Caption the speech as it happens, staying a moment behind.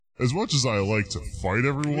As much as I like to fight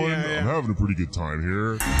everyone, I'm having a pretty good time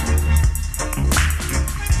here.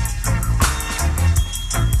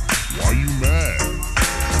 Why you mad?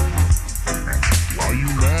 Why you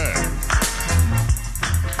mad?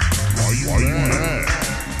 Why you mad?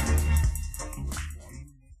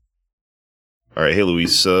 All right, hey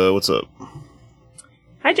Luis, what's up?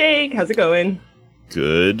 Hi Jake, how's it going?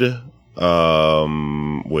 Good.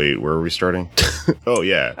 Wait, where are we starting? Oh,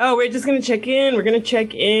 yeah. Oh, we're just gonna check in. We're gonna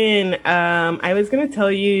check in. I was gonna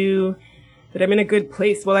tell you that I'm in a good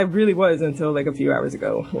place. Well, I really was until like a few hours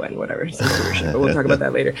ago. Whatever. But we'll talk about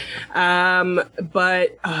that later.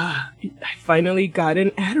 But I finally got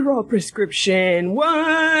an Adderall prescription.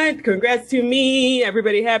 What? Congrats to me.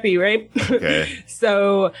 Everybody happy, right? Okay.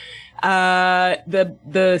 So,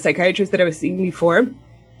 the psychiatrist that I was seeing before,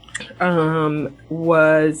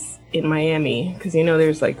 was in Miami, because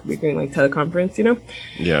there's like we're doing like teleconference,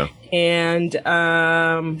 Yeah. And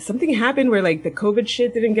something happened where like the COVID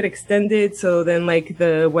shit didn't get extended, so then like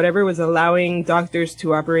the whatever was allowing doctors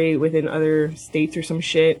to operate within other states or some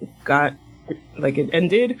shit got like it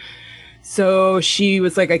ended. So she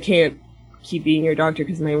was like, I can't keep being your doctor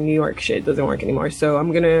because my New York shit doesn't work anymore. So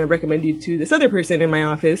I'm gonna recommend you to this other person in my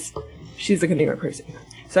office. She's like a New York person.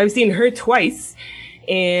 So I've seen her twice.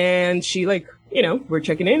 And she like, we're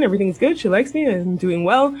checking in. Everything's good. She likes me. I'm doing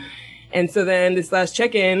well. And so then this last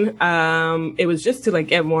check-in, it was just to like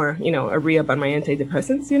get more, a re-up on my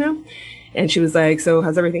antidepressants, And she was like, so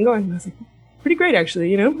how's everything going? And I was like, pretty great,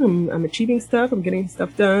 actually. I'm achieving stuff. I'm getting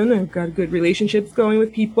stuff done. I've got good relationships going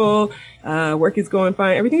with people. Work is going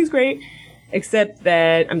fine. Everything's great, except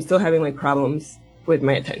that I'm still having like problems with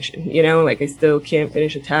my attention. Like I still can't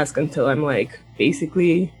finish a task until I'm like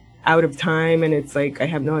basically out of time, and it's like I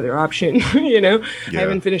have no other option. Yeah. I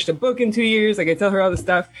haven't finished a book in 2 years. Like I tell her all this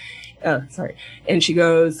stuff. Sorry. And she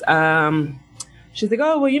goes, she's like,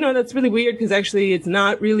 oh, well, that's really weird because actually it's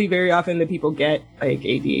not really very often that people get like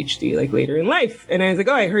ADHD like later in life. And I was like,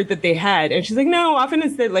 oh, I heard that they had. And she's like, no, often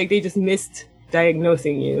it's that like they just missed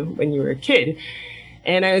diagnosing you when you were a kid.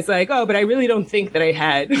 And I was like, oh, but I really don't think that I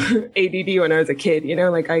had ADD when I was a kid.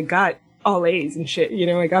 Like I got all A's and shit.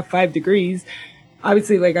 I got 5 degrees.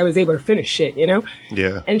 Obviously, like, I was able to finish shit,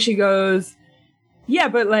 Yeah. And she goes, yeah,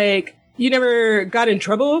 but, like, you never got in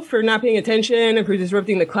trouble for not paying attention and for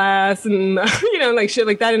disrupting the class and, like, shit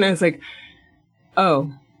like that. And I was like,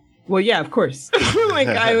 oh, well, yeah, of course. Like,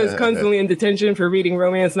 I was constantly in detention for reading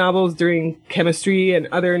romance novels during chemistry and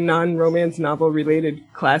other non-romance novel-related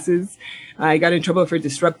classes. I got in trouble for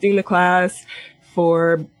disrupting the class,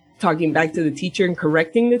 for talking back to the teacher and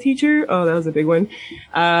correcting the teacher. Oh, that was a big one.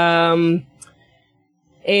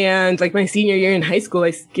 And like my senior year in high school,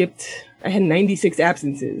 I had 96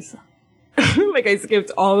 absences. Like I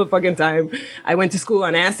skipped all the fucking time. I went to school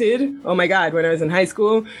on acid. Oh my God, when I was in high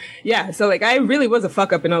school. Yeah. So like I really was a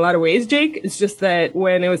fuck up in a lot of ways, Jake. It's just that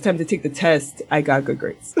when it was time to take the test, I got good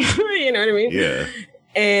grades. You know what I mean? Yeah.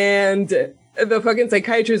 And the fucking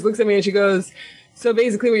psychiatrist looks at me and she goes, so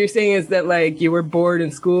basically what you're saying is that like you were bored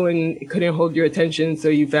in school and it couldn't hold your attention, so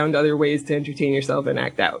you found other ways to entertain yourself and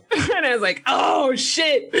act out. And I was like, oh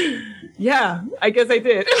shit. Yeah, I guess I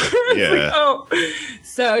did. Yeah. Like, oh.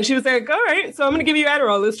 So she was like, all right, so I'm going to give you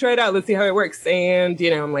Adderall. Let's try it out. Let's see how it works. And,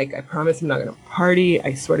 I'm like, I promise I'm not going to party.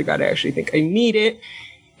 I swear to God, I actually think I need it.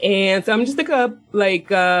 And so I'm just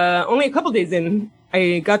only a couple days in,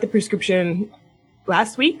 I got the prescription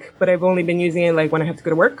last week, but I've only been using it like when I have to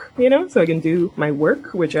go to work, so I can do my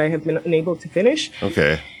work, which I have been unable to finish.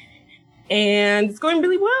 Okay. And it's going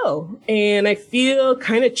really well. And I feel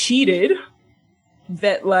kind of cheated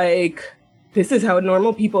that like this is how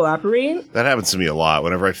normal people operate. That happens to me a lot.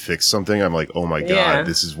 Whenever I fix something, I'm like, oh my God, Yeah.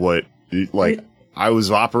 this is what, like, I was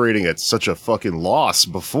operating at such a fucking loss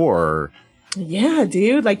before. Yeah,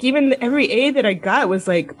 dude. Like even every A that I got was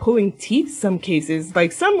like pulling teeth some cases.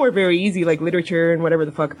 Like some were very easy, like literature and whatever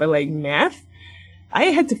the fuck, but like math, I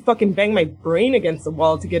had to fucking bang my brain against the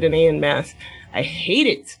wall to get an A in math. I hate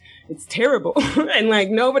it. It's terrible. And like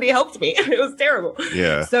nobody helped me. It was terrible.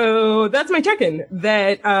 Yeah. So that's my check-in.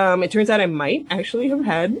 That it turns out I might actually have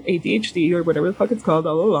had ADHD or whatever the fuck it's called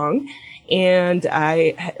all along. And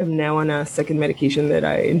I am now on a second medication that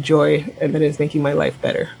I enjoy and that is making my life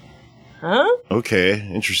better. Huh? Okay,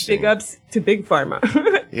 interesting. Big ups to Big Pharma.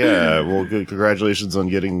 Yeah, well, good. Congratulations on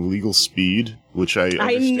getting legal speed, which I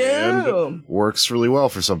understand know. works really well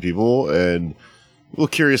for some people, and a little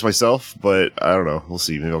curious myself, but I don't know. We'll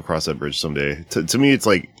see. Maybe I'll cross that bridge someday. To me, it's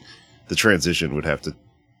like the transition I'd have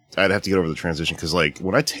to get over the transition, because like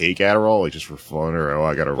when I take Adderall, like just for fun, or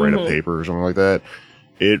I gotta write a paper or something like that,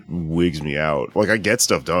 it wigs me out. Like I get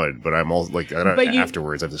stuff done, but I'm all like,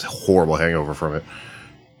 afterwards I have this horrible hangover from it.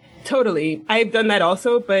 Totally. I've done that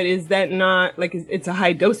also, but is that not like it's a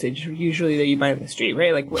high dosage usually that you buy on the street,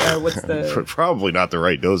 right? Like what's the Probably not the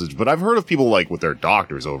right dosage, but I've heard of people like with their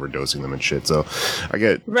doctors overdosing them and shit. So I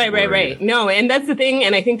get right. No, and that's the thing,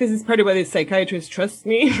 and I think this is part of why the psychiatrist trusts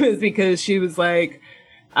me is because she was like,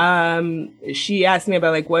 she asked me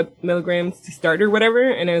about like what milligrams to start or whatever,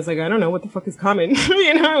 and I was like, I don't know, what the fuck is common,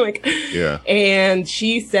 like, yeah. And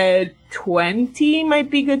she said 20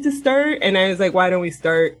 might be good to start, and I was like, why don't we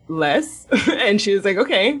start less? And she was like,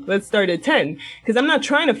 okay, let's start at 10, because I'm not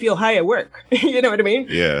trying to feel high at work. You know what I mean?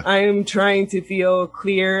 Yeah. I'm trying to feel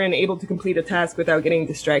clear and able to complete a task without getting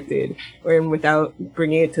distracted or without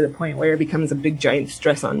bringing it to the point where it becomes a big giant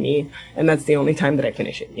stress on me, and that's the only time that I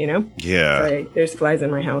finish it, Yeah. Sorry, there's flies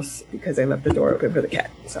in my house because I left the door open for the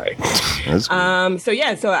cat. Sorry. That's cool.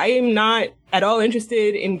 So I am not at all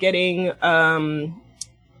interested in getting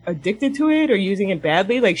addicted to it or using it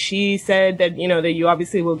badly. Like she said that, that you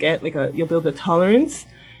obviously will get you'll build a tolerance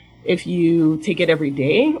if you take it every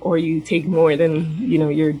day or you take more than,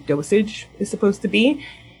 your dosage is supposed to be.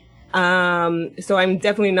 So I'm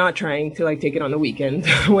definitely not trying to take it on the weekend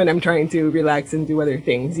when I'm trying to relax and do other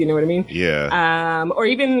things. You know what I mean? Yeah. Or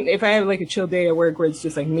even if I have a chill day at work where it's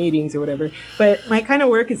just meetings or whatever. But my kind of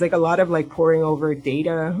work is a lot of poring over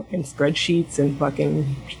data and spreadsheets and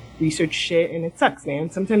fucking research shit, and it sucks,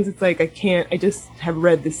 man. Sometimes it's I just have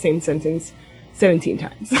read the same sentence 17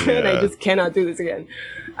 times and I just cannot do this again.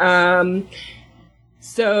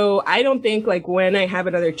 So I don't think when I have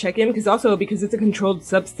another check-in, because it's a controlled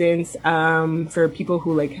substance, for people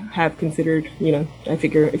who have considered, I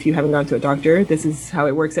figure if you haven't gone to a doctor, this is how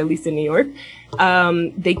it works, at least in New York.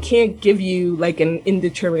 They can't give you an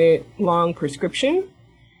indeterminate long prescription.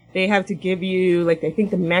 They have to give you, I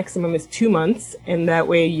think the maximum is 2 months, and that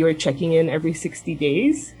way you're checking in every 60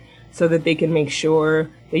 days so that they can make sure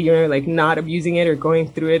that you're, not abusing it or going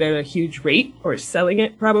through it at a huge rate, or selling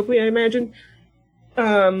it, probably, I imagine.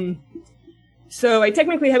 So I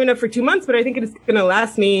technically have enough for 2 months, but I think it's going to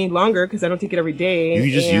last me longer because I don't take it every day. You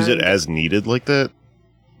can just use it as needed like that?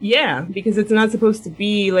 Yeah, because it's not supposed to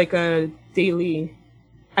be a daily...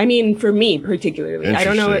 I mean, for me particularly, I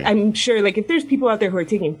don't know. I'm sure, if there's people out there who are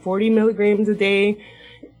taking 40 milligrams a day,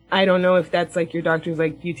 I don't know if that's your doctor's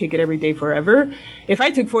you take it every day forever. If I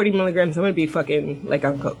took 40 milligrams, I'm gonna be fucking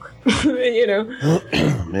on coke,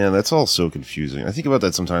 Man, that's all so confusing. I think about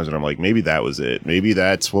that sometimes, and I'm maybe that was it. Maybe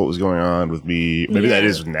that's what was going on with me. Maybe that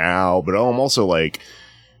is now. But I'm also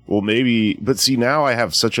well, maybe. But see, now I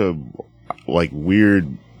have such a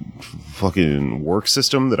weird fucking work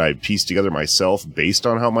system that I pieced together myself based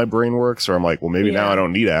on how my brain works, or I'm well, maybe now I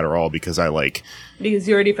don't need Adderall because because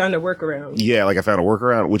you already found a workaround. Yeah, I found a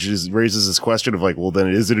workaround, which raises this question of well, then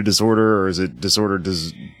is it a disorder, or is it disorder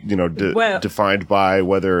defined by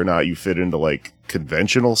whether or not you fit into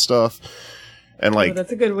conventional stuff? And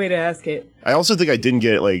that's a good way to ask it. I also think I didn't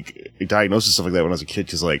get a diagnosis stuff like that when I was a kid,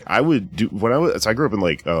 because I would do I grew up in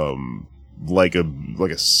a black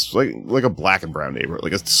and brown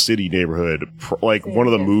neighborhood, a city neighborhood, one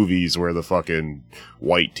of the movies where the fucking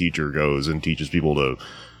white teacher goes and teaches people to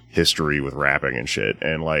history with rapping and shit,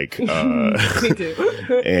 and Me too.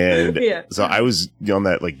 and so I was on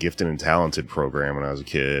that gifted and talented program when I was a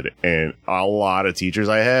kid, and a lot of teachers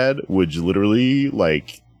I had would literally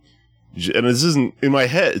and this isn't in my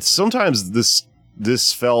head. Sometimes this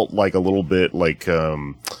felt a little bit if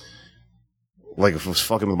it was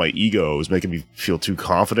fucking with my ego, it was making me feel too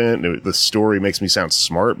confident. The story makes me sound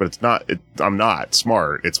smart, but it's not. I'm not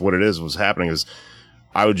smart. It's what it is. What's happening is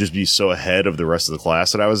I would just be so ahead of the rest of the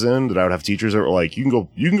class that I was in that I would have teachers that were you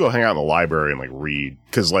can go hang out in the library and read,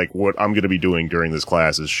 because what I'm going to be doing during this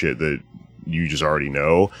class is shit that you just already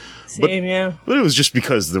know. Same, but it was just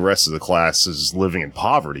because the rest of the class is living in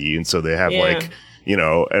poverty, and so they have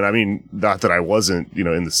and I mean, not that I wasn't,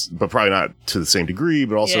 in this, but probably not to the same degree,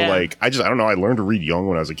 but also I don't know, I learned to read young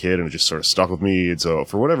when I was a kid, and it just sort of stuck with me. And so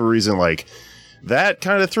for whatever reason, that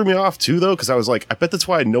kind of threw me off too, though, because I was I bet that's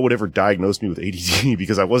why no one ever diagnosed me with ADD,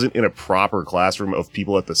 because I wasn't in a proper classroom of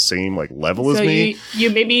people at the same level as me.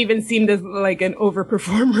 You maybe even seemed as an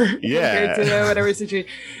overperformer compared to whatever situation.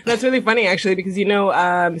 That's really funny, actually, because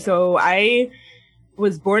so I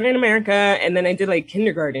was born in America, and then I did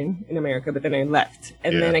kindergarten in America, but then I left,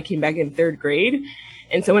 and then I came back in third grade.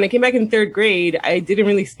 And so when I came back in third grade, I didn't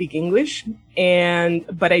really speak English,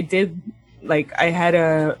 but I did I had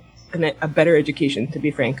a better education, to be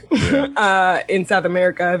frank, in South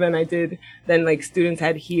America than students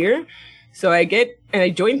had here. So I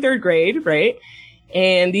joined third grade, right?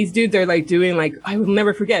 And these dudes are like doing like, I will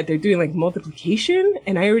never forget, they're doing like multiplication,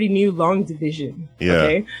 and I already knew long division. Yeah.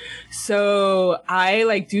 Okay. So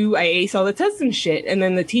I ace all the tests and shit. And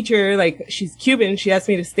then the teacher, like, she's Cuban. She asked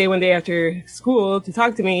me to stay one day after school to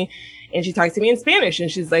talk to me. And she talks to me in Spanish,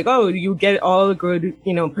 and she's like, oh, you get all the good,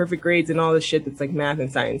 perfect grades and all the shit that's like math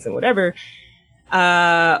and science and whatever.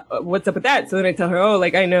 What's up with that? So then I tell her, oh,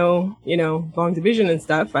 like, I know, long division and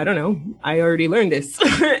stuff. I don't know. I already learned this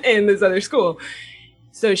in this other school.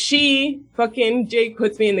 So Jake puts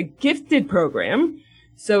me in the gifted program.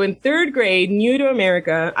 So in 3rd grade, new to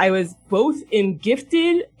America, I was both in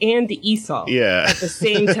gifted and the ESOL at the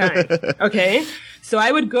same time. Okay. So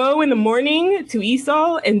I would go in the morning to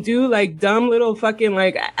ESOL and do like dumb little fucking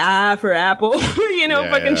like for apple,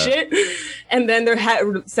 fucking shit. And then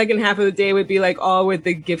their second half of the day would be like all with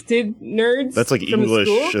the gifted nerds. That's like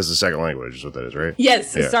English as a second language is what that is, right?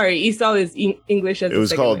 Yes. Yeah. Sorry. ESOL is English as a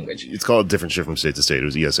second language. It's called different shit from state to state. It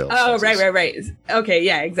was ESL. Oh, right. Okay.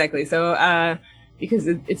 Yeah, exactly. So, because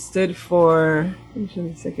it stood for, I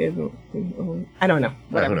don't know.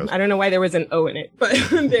 Whatever. I don't know why there was an O in it, but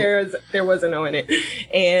there was an O in it.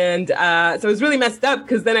 And so it was really messed up,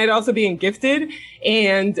 because then I'd also be in gifted,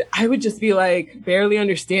 and I would just be like barely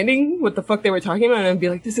understanding what the fuck they were talking about, and I'd be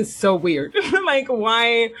like, this is so weird. Like,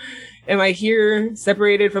 why am I here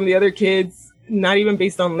separated from the other kids, not even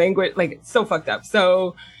based on language? Like, it's so fucked up.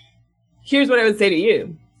 So here's what I would say to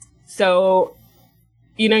you. So,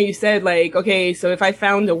 you said like, okay, so if I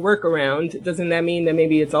found a workaround, doesn't that mean that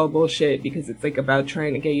maybe it's all bullshit, because it's like about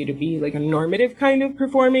trying to get you to be like a normative kind of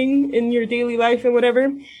performing in your daily life and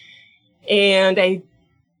whatever? And I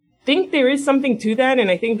think there is something to that.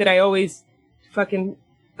 And I think that I always fucking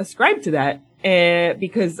ascribe to that.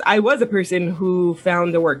 Because I was a person who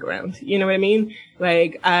found a workaround. You know what I mean?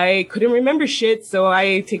 Like, I couldn't remember shit, so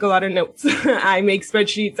I take a lot of notes. I make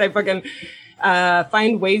spreadsheets. I fucking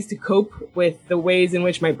find ways to cope with the ways in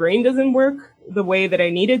which my brain doesn't work the way that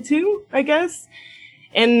I needed to, I guess.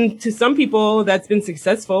 And to some people, that's been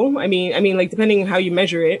successful. I mean, like, depending on how you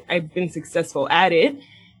measure it, I've been successful at it.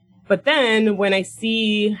 But then when I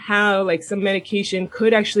see how like some medication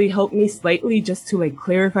could actually help me slightly just to like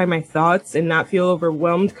clarify my thoughts and not feel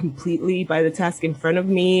overwhelmed completely by the task in front of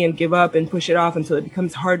me and give up and push it off until it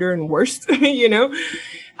becomes harder and worse,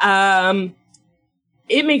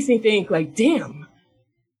 it makes me think like, damn,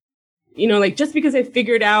 like, just because I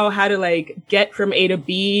figured out how to like get from A to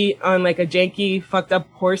B on like a janky, fucked up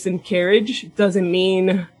horse and carriage doesn't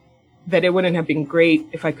mean that it wouldn't have been great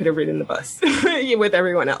if I could have ridden the bus with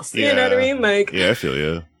everyone else. Yeah. You know what I mean? Like, yeah, I feel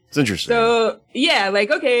you. It's interesting. So yeah, like,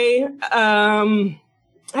 okay.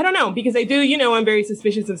 I don't know, because I do, I'm very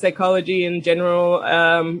suspicious of psychology in general,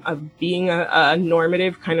 of being a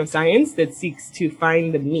normative kind of science that seeks to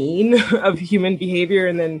find the mean of human behavior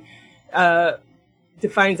and then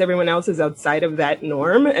defines everyone else as outside of that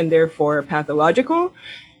norm and therefore pathological.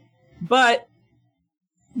 But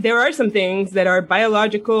there are some things that are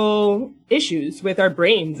biological issues with our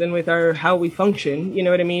brains and with how we function. You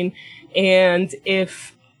know what I mean? And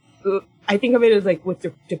if I think of it as like with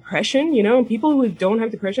depression, people who don't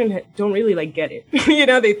have depression don't really like get it.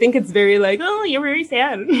 They think it's very like, oh, you're very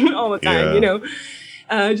sad all the time,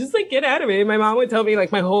 just like get out of it. My mom would tell me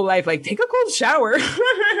like my whole life, like, take a cold shower.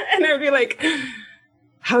 And I'd be like,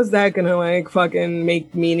 how's that gonna like fucking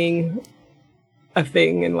make meaning a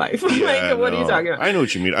thing in life? Like, what are you talking about? I know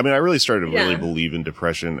what you mean. I mean, I really started to really believe in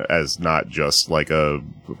depression as not just like a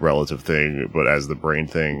relative thing, but as the brain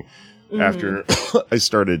thing. Mm-hmm. After I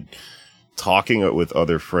started talking with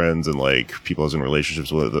other friends and like people I was in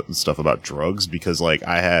relationships with and stuff about drugs, because like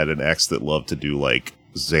I had an ex that loved to do like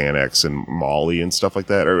Xanax and Molly and stuff like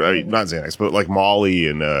that, or I mean, not Xanax, but like Molly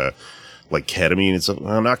and like ketamine and stuff.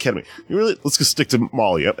 Not ketamine. Let's just stick to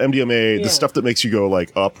Molly, MDMA, the stuff that makes you go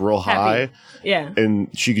like up real high. Yeah. And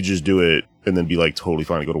she could just do it and then be like totally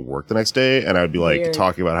fine to go to work the next day. And I'd be like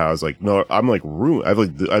talking about how I was like, no, I'm like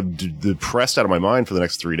I'm depressed out of my mind for the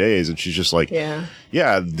next 3 days. And she's just like, yeah,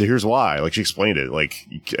 here's why. Like, she explained it. Like,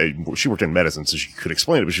 she worked in medicine, so she could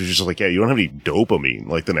explain it, but she was just like, yeah, you don't have any dopamine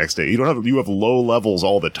like the next day. You have low levels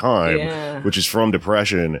all the time, which is from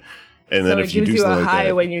depression. And then if you do something like that, it gives you a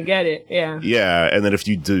high when you get it. Yeah. Yeah. And then if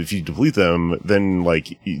you deplete them, then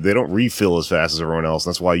like they don't refill as fast as everyone else.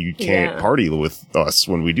 That's why you can't party with us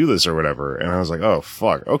when we do this or whatever. And I was like, oh,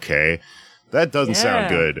 fuck. Okay. That doesn't sound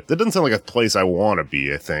good. That doesn't sound like a place I want to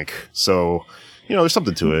be, I think. So, there's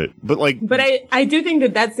something to it. But I do think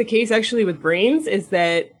that that's the case actually with brains, is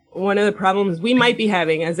that one of the problems we might be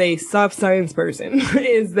having as a soft science person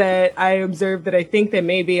is that I observed that I think that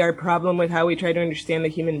maybe our problem with how we try to understand the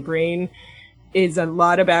human brain is a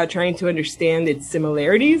lot about trying to understand its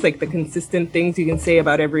similarities, like the consistent things you can say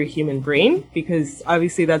about every human brain, because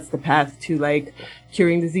obviously that's the path to like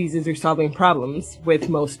curing diseases or solving problems with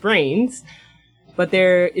most brains. But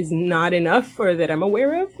there is not enough, or that I'm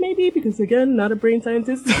aware of, maybe, because again, not a brain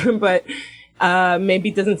scientist, but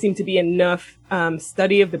maybe doesn't seem to be enough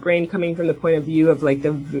study of the brain coming from the point of view of like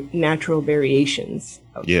the natural variations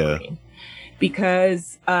of the brain.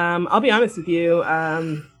 Because I'll be honest with you,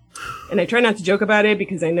 and I try not to joke about it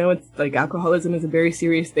because I know it's like alcoholism is a very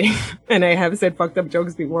serious thing. And I have said fucked up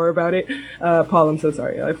jokes before about it. Paul, I'm so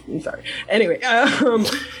sorry. I'm sorry. Anyway,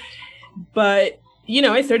 but, you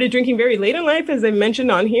know, I started drinking very late in life, as I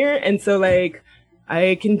mentioned on here. And so, like,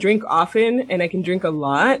 I can drink often and I can drink a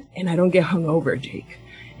lot and I don't get hungover, Jake.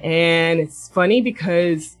 And it's funny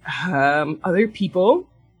because other people,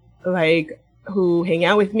 like, who hang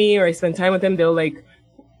out with me or I spend time with them, they'll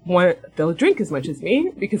drink as much as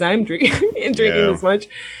me because I'm drinking as much.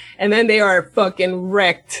 And then they are fucking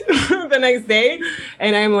wrecked the next day.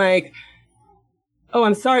 And I'm like, oh,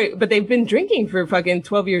 I'm sorry, but they've been drinking for fucking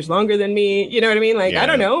 12 years longer than me. You know what I mean? Like, I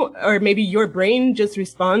don't know. Or maybe your brain just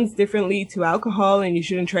responds differently to alcohol and you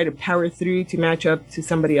shouldn't try to power through to match up to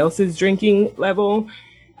somebody else's drinking level.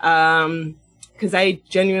 Because I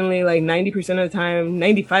genuinely, like 90% of the time,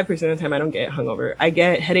 95% of the time, I don't get hungover. I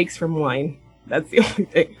get headaches from wine. That's the only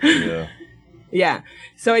thing. Yeah. Yeah.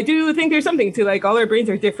 So I do think there's something to, like, all our brains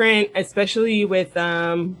are different, especially with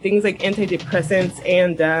things like antidepressants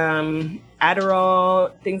and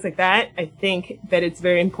Adderall, things like that. I think that it's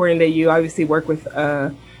very important that you obviously work with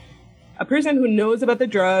a person who knows about the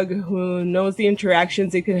drug, who knows the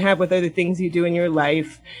interactions it can have with other things you do in your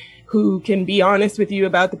life, who can be honest with you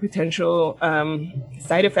about the potential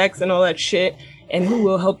side effects and all that shit, and who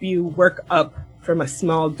will help you work up from a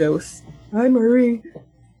small dose, hi Marie,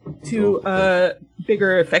 to a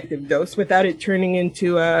bigger effective dose without it turning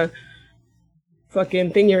into a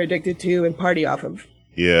fucking thing you're addicted to and party off of.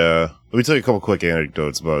 Yeah. Let me tell you a couple quick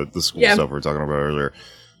anecdotes about the school stuff we were talking about earlier.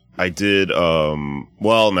 I did,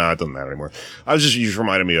 well, no, it doesn't matter anymore. You just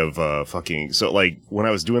reminded me of, so like, when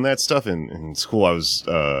I was doing that stuff in school, when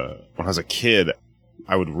I was a kid,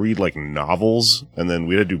 I would read like novels and then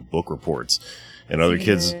we had to do book reports. And other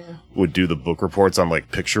kids would do the book reports on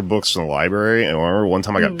like picture books in the library. And I remember one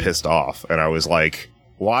time I got pissed off and I was like,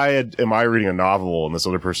 why am I reading a novel and this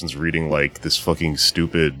other person's reading like this fucking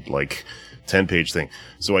stupid, like, 10-page thing.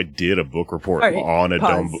 So I did a book report on a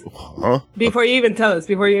dumb book. Huh? Before you even tell us,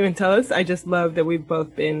 I just love that we've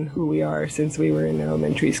both been who we are since we were in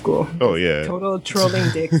elementary school. Oh, yeah. Total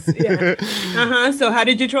trolling dicks. Yeah. So how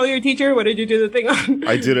did you troll your teacher? What did you do the thing on?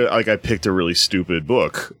 I picked a really stupid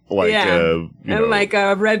book. Like,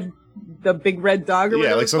 read the big red dog or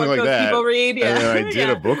whatever. Yeah, like something like that. People read. Yeah. And then I did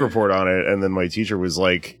a book report on it, and then my teacher was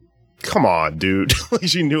like, come on, dude. Like,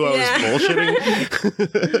 she knew I was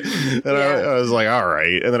bullshitting. And I was like, all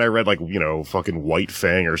right. And then I read, like, fucking White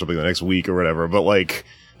Fang or something the next week or whatever. But, like,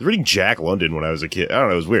 I was reading Jack London when I was a kid. I don't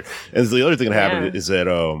know. It was weird. And the other thing that happened is that,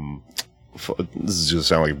 this is just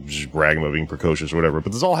sound like just bragging about being precocious or whatever,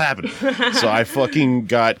 but this all happened. So I fucking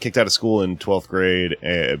got kicked out of school in 12th grade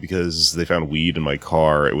because they found weed in my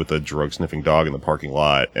car with a drug sniffing dog in the parking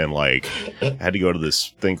lot. And like, I had to go to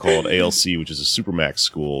this thing called ALC, which is a supermax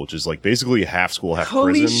school, which is like basically half school, half prison.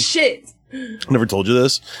 Holy shit. Never told you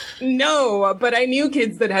this? No, but I knew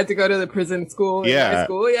kids that had to go to the prison school in high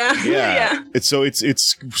school. Yeah. It's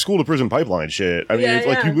school to prison pipeline shit. I mean, it's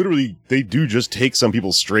like you literally, they do just take some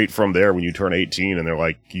people straight from there when you turn 18 and they're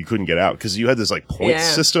like, you couldn't get out. Cause you had this like point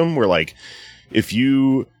system where like, if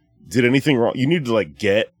you did anything wrong, you needed to like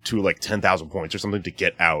get to like 10,000 points or something to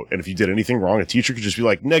get out. And if you did anything wrong, a teacher could just be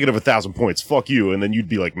like, negative 1,000 points, fuck you. And then you'd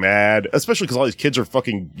be like mad, especially because all these kids are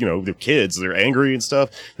fucking, they're kids, they're angry and stuff.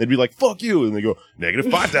 They'd be like, fuck you. And they go, negative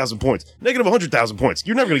 5,000 points, negative 100,000 points.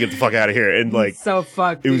 You're never going to get the fuck out of here. And like, so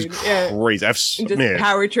fucked. It was crazy. Just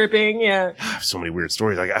power tripping. Yeah. I have so many weird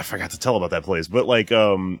stories. Like, I forgot to tell about that place, but like,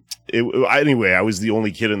 anyway, I was the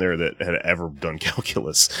only kid in there that had ever done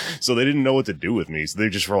calculus. So they didn't know what to do with me. So they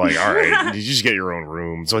just were like, all right, you just get your own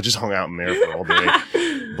room. So I just hung out in there for all day.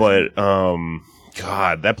 But,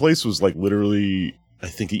 God, that place was like literally, I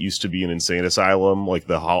think it used to be an insane asylum. Like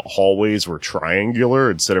the hallways were triangular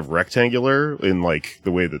instead of rectangular in like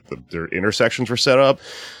the way that their intersections were set up.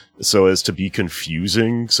 So as to be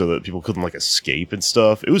confusing so that people couldn't like escape and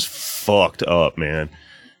stuff. It was fucked up, man.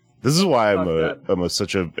 This is why Fucked up. I'm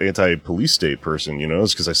such a anti-police state person, you know?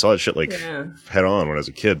 It's because I saw that shit like head on when I was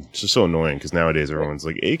a kid. It's just so annoying because nowadays everyone's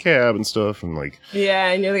like ACAB and stuff and like. Yeah,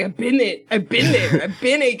 and you're like, I've been there. I've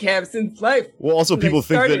been ACAB since life. Well, also Since I people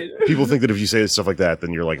started. think that if you say stuff like that,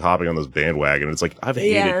 then you're like hopping on this bandwagon. It's like I've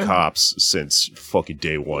hated cops since fucking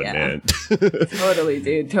day one, man. Totally,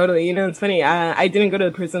 dude. Totally. You know, it's funny. I didn't go to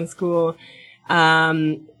the prison school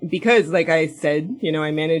because, like I said, you know,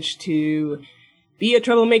 I managed to be a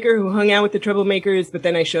troublemaker who hung out with the troublemakers, but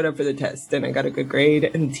then I showed up for the test and I got a good grade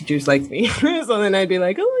and the teachers liked me. So then I'd be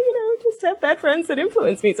like, oh, you know, just have bad friends that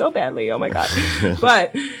influence me so badly. Oh my God.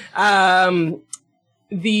 But I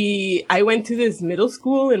went to this middle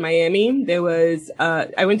school in Miami. There was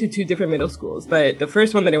I went to 2 different middle schools, but the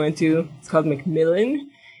first one that I went to is called McMillan.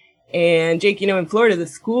 And Jake, you know, in Florida, the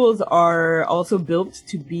schools are also built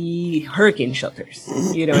to be hurricane shelters.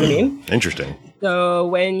 You know what I mean? Interesting. So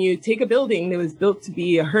when you take a building that was built to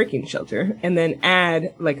be a hurricane shelter and then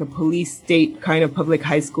add like a police state kind of public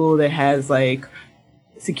high school that has like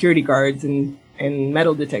security guards and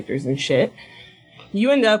metal detectors and shit, you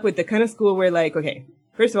end up with the kind of school where like, okay,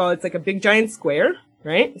 first of all, it's like a big giant square,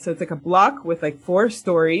 right? So it's like a block with like 4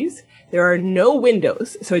 stories. There are no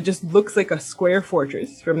windows, so it just looks like a square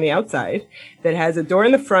fortress from the outside that has a door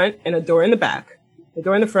in the front and a door in the back. The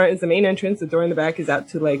door in the front is the main entrance. The door in the back is out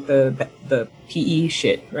to like the PE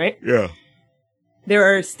shit, right? Yeah. There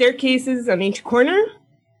are staircases on each corner,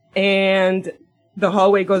 and the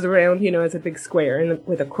hallway goes around, you know, as a big square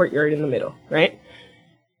with a courtyard in the middle, right?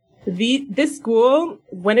 This school,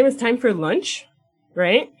 when it was time for lunch,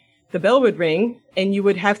 right, the bell would ring, and you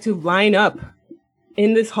would have to line up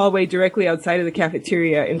in this hallway directly outside of the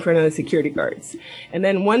cafeteria in front of the security guards. And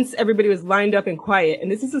then once everybody was lined up and quiet, and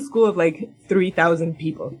this is a school of like 3,000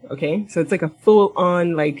 people, okay? So it's like a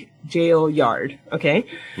full-on like jail yard, okay?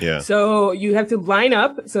 Yeah. So you have to line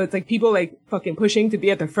up, so it's like people like fucking pushing to be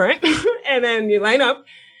at the front, and then you line up,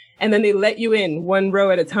 and then they let you in 1 row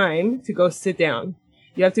at a time to go sit down.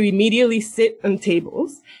 You have to immediately sit on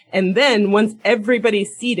tables. And then once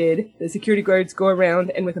everybody's seated, the security guards go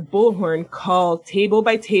around and with a bullhorn call table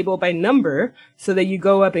by number so that you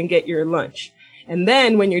go up and get your lunch. And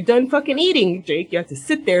then when you're done fucking eating, Jake, you have to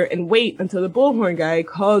sit there and wait until the bullhorn guy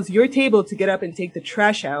calls your table to get up and take the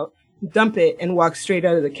trash out, dump it, and walk straight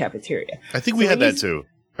out of the cafeteria. I think we had that too.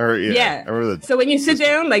 Or, yeah. I remember that. So when you sit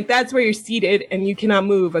down, like that's where you're seated and you cannot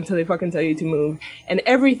move until they fucking tell you to move. And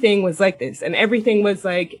everything was like this. And everything was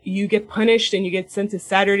like, you get punished and you get sent to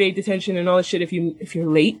Saturday detention and all this shit if you're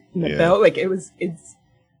late in the belt. Like it's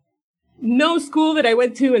no school that I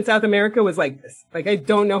went to in South America was like this. Like I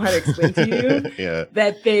don't know how to explain to you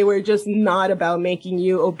that they were just not about making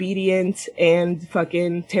you obedient and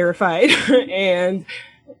fucking terrified and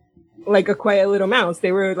like a quiet little mouse.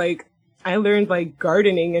 They were like, I learned like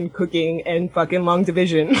gardening and cooking and fucking long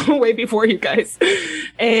division way before you guys.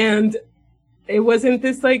 And it wasn't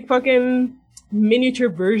this like fucking miniature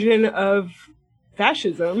version of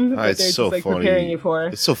fascism that they're so just like funny. preparing you for.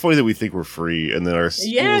 It's so funny that we think we're free and then our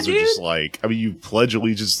schools are just like, I mean, you pledge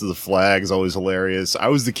allegiance to the flag is always hilarious. I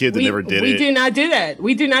was the kid that never did it. We do not do that.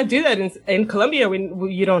 We do not do that in Colombia.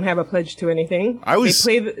 You don't have a pledge to anything. They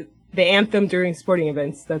play the anthem during sporting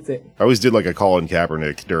events. That's it. I always did like a Colin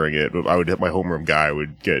Kaepernick during it. I would hit my homeroom guy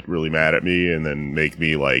would get really mad at me and then make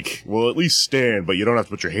me like, well, at least stand, but you don't have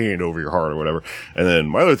to put your hand over your heart or whatever. And then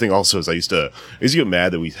my other thing also is I used to get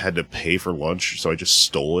mad that we had to pay for lunch, so I just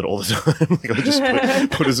stole it all the time. Like I would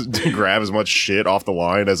just grab as much shit off the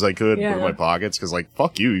line as I could, put it in my pockets, because like,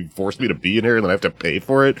 fuck you forced me to be in here and then I have to pay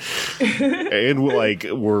for it. And like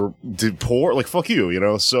we're poor, like fuck you, you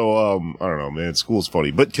know. So I don't know, man. School's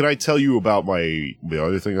funny, but can I tell you about the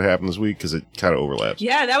other thing that happened this week, because it kind of overlaps?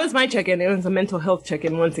 Yeah, that was my check-in. It was a mental health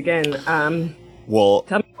check-in once again. Well,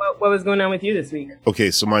 tell me what was going on with you this week.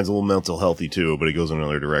 Okay, so mine's a little mental healthy too, but it goes in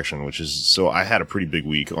another direction, which is, so I had a pretty big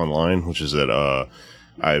week online, which is that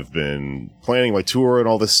I've been planning my tour and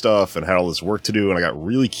all this stuff and had all this work to do, and I got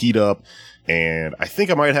really keyed up, and I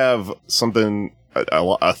think I might have something.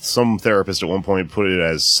 Some therapist at one point put it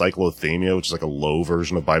as cyclothymia, which is like a low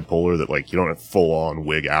version of bipolar that like you don't have full on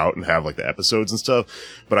wig out and have like the episodes and stuff.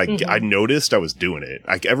 But I noticed I was doing it.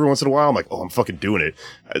 Like every once in a while, I'm like, oh, I'm fucking doing it.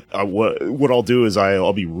 What I'll do is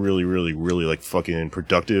I'll be really, really, really like fucking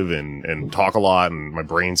productive and talk a lot and my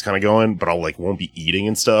brain's kind of going, but I'll like won't be eating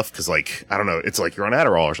and stuff because like I don't know, it's like you're on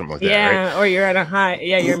Adderall or something like that. Yeah, right? Or you're on a high.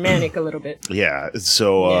 Yeah, you're manic a little bit. Yeah.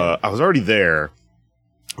 So I was already there.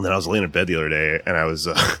 And then I was laying in bed the other day and I was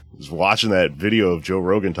watching that video of Joe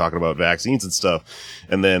Rogan talking about vaccines and stuff.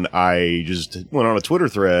 And then I just went on a Twitter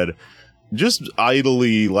thread, just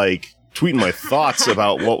idly like tweeting my thoughts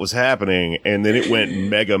about what was happening, and then it went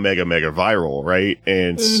mega viral, right?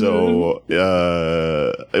 And so,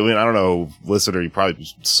 I mean, I don't know, listener, you probably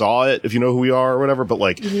saw it if you know who we are or whatever, but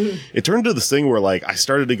like, it turned into this thing where like, I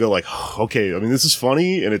started to go like, okay, I mean, this is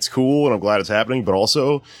funny and it's cool and I'm glad it's happening, but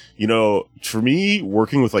also, you know, for me,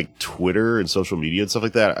 working with like Twitter and social media and stuff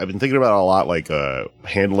like that, I've been thinking about it a lot, like,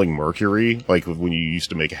 handling mercury, like when you used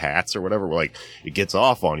to make hats or whatever, where like, it gets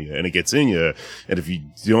off on you and it gets in you, and if you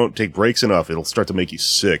don't take breaks enough, it'll start to make you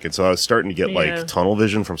sick. And so I was starting to get like tunnel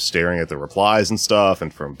vision from staring at the replies and stuff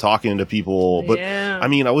and from talking to people. But I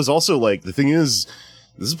mean, I was also like, the thing is,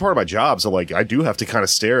 this is part of my job. So like, I do have to kind of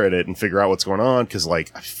stare at it and figure out what's going on. Cause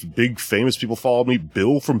like big famous people followed me.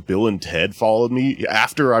 Bill from Bill and Ted followed me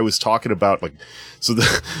after I was talking about like, so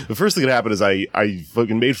the first thing that happened is I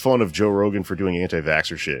fucking made fun of Joe Rogan for doing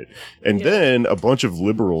anti-vaxxer shit. And then a bunch of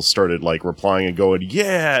liberals started like replying and going,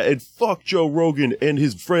 yeah, and fuck Joe Rogan and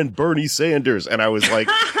his friend Bernie Sanders. And I was like,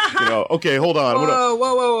 you know, okay, hold on.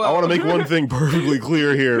 Whoa. I want to make one thing perfectly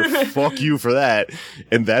clear here. Fuck you for that.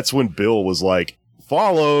 And that's when Bill was like,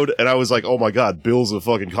 followed, and I was like, oh my god, Bill's a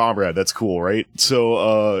fucking comrade. That's cool, right?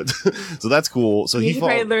 So so that's cool. So you should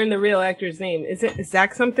probably learn the real actor's name. Is it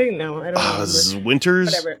Zach something? No, I don't know. This is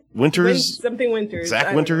Winters. Whatever. Winters. Winters.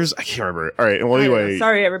 Zach Winters. I can't remember. All right. Well, anyway.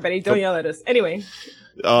 Sorry, everybody. Don't yell at us. Anyway.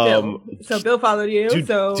 Bill. So Bill followed you.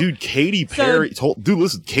 Dude, Katy Perry.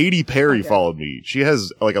 Listen, Katy Perry followed me. She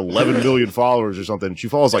has like 11 million followers or something. She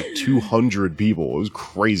follows like 200 people. It was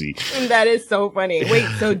crazy. That is so funny. Wait,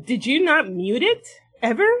 so did you not mute it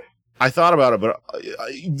ever? I thought about it, but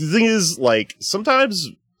the thing is, like, sometimes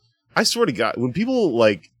I swear to God, when people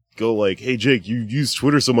like go like, hey Jake, you use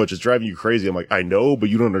Twitter so much, it's driving you crazy. I'm like, I know, but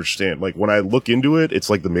you don't understand. Like, when I look into it, it's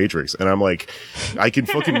like the Matrix, and I'm like, I can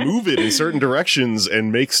fucking move it in certain directions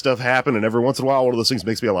and make stuff happen, and every once in a while one of those things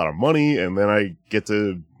makes me a lot of money, and then I get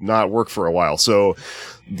to not work for a while. So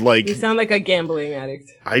like, you sound like a gambling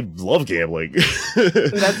addict. I love gambling.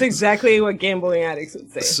 That's exactly what gambling addicts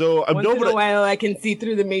would say. So once in a while I can see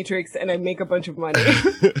through the Matrix and I make a bunch of money.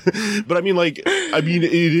 But I mean,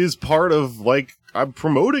 it is part of like, I'm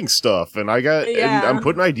promoting stuff, and and I'm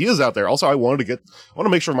putting ideas out there. Also, I want to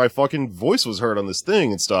make sure my fucking voice was heard on this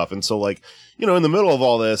thing and stuff. And so like, you know, in the middle of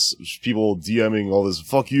all this, people DMing all this,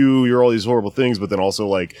 fuck you, you're all these horrible things. But then also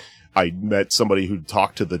like, I met somebody who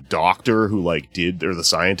talked to the doctor who like the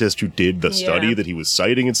scientist who did the study that he was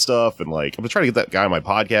citing and stuff. And like, I'm trying to get that guy on my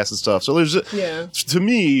podcast and stuff. So to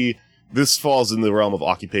me, this falls in the realm of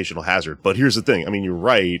occupational hazard. But here's the thing. I mean, you're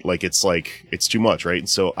right. Like, it's too much, right? And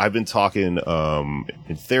so I've been talking,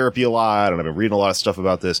 in therapy a lot, and I've been reading a lot of stuff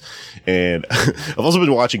about this. And I've also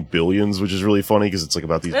been watching Billions, which is really funny because it's like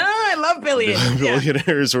about these. I love Billions.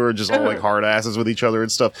 Billionaires who are just all like hard asses with each other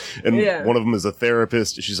and stuff. And one of them is a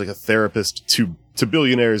therapist. She's like a therapist to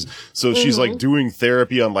billionaires. So she's like doing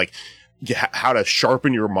therapy on like, how to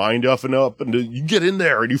sharpen your mind up and you get in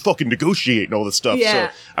there and you fucking negotiate and all this stuff. So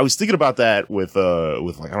I was thinking about that with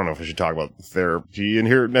like, I don't know if I should talk about therapy in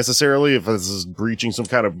here necessarily, if this is breaching some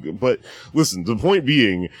kind of, but listen, the point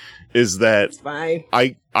being is that it's fine.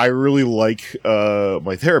 I really like,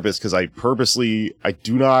 my therapist, because I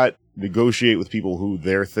do not negotiate with people who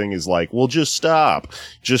their thing is like, well, just stop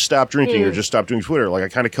drinking or just stop doing Twitter. Like, I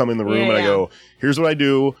kind of come in the room and I go, here's what I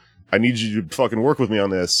do. I need you to fucking work with me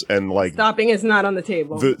on this. And like, stopping is not on the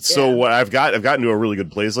table. So what I've gotten to a really good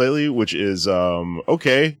place lately, which is,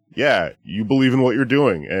 okay, yeah, you believe in what you're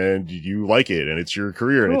doing and you like it and it's your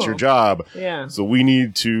career and it's your job. Yeah. So we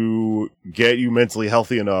need to get you mentally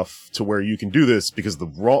healthy enough to where you can do this, because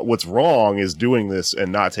what's wrong is doing this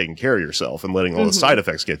and not taking care of yourself and letting all the side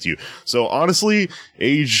effects get to you. So honestly,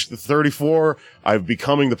 age 34, I'm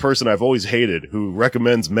becoming the person I've always hated who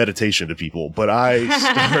recommends meditation to people, but I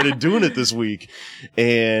started doing it this week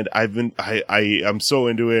and I'm so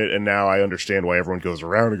into it, and now I understand why everyone goes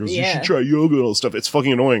around and goes, you should try yoga and all this stuff. It's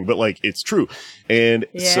fucking annoying, but like, it's true. And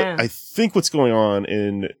so I think what's going on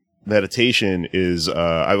in meditation is,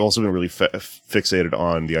 I've also been really fixated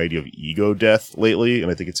on the idea of ego death lately.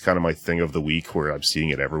 And I think it's kind of my thing of the week where I'm seeing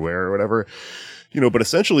it everywhere or whatever. You know, but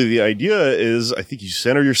essentially the idea is, I think you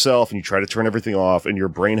center yourself and you try to turn everything off, and your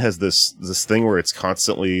brain has this thing where it's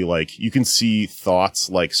constantly like, you can see thoughts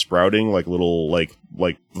like sprouting, like little, like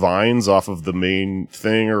vines off of the main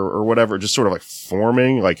thing or whatever, just sort of like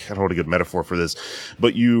forming, like, I don't know what a good metaphor for this,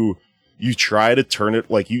 but you try to turn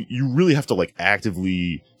it, like, you really have to like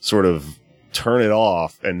actively sort of turn it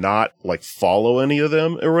off and not like follow any of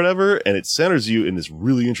them or whatever. And it centers you in this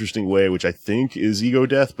really interesting way, which I think is ego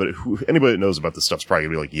death. But anybody that knows about this stuff's probably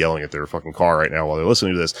gonna be like yelling at their fucking car right now while they're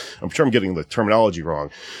listening to this. I'm sure I'm getting the terminology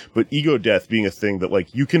wrong, but ego death being a thing that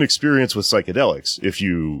like you can experience with psychedelics if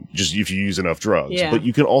you use enough drugs, but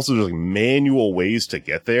you can also there's like manual ways to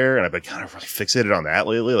get there. And I've been kind of really fixated on that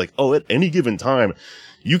lately. Like, at any given time,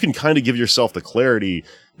 you can kind of give yourself the clarity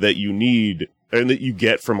that you need and that you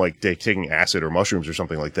get from like taking acid or mushrooms or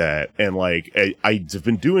something like that. And like, I've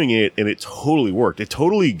been doing it and it totally worked. It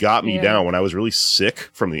totally got me down when I was really sick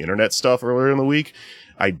from the internet stuff earlier in the week.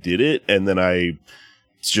 I did it and then I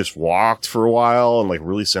just walked for a while and like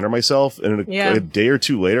really center myself. And a day or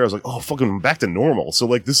two later, I was like, oh, fucking I'm back to normal. So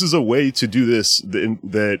like, this is a way to do this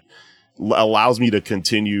that allows me to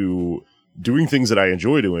continue doing things that I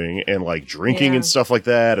enjoy doing and like drinking and stuff like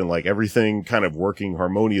that and like everything kind of working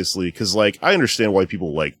harmoniously. Cause like I understand why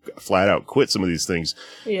people like flat out quit some of these things.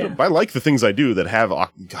 Yeah. I like the things I do that have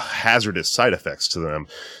hazardous side effects to them.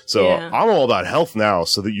 So I'm all about health now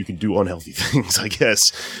so that you can do unhealthy things, I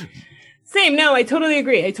guess. Same. No, I totally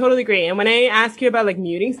agree. And when I ask you about like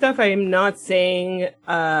muting stuff, I am not saying,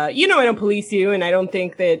 I don't police you and I don't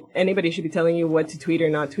think that anybody should be telling you what to tweet or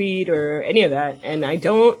not tweet or any of that. And I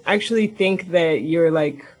don't actually think that you're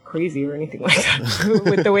like crazy or anything like that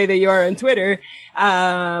with the way that you are on Twitter.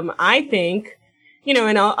 I think,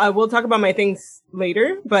 and I will talk about my things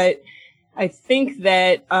later, but I think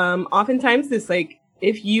that, oftentimes this like,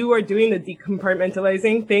 if you are doing the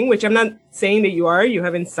decompartmentalizing thing, which I'm not saying that you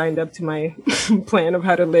haven't signed up to my plan of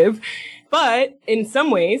how to live. But in some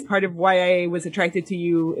ways, part of why I was attracted to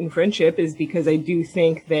you in friendship is because I do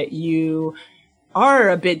think that you are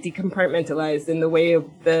a bit decompartmentalized in the way of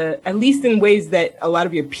at least in ways that a lot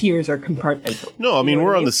of your peers are compartmental. No, I mean,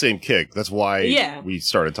 we're on the same kick. That's why we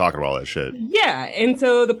started talking about all that shit. Yeah. And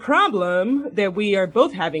so the problem that we are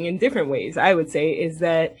both having in different ways, I would say, is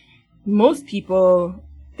that most people,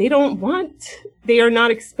 they are not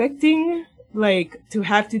expecting like to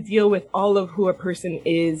have to deal with all of who a person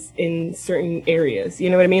is in certain areas. You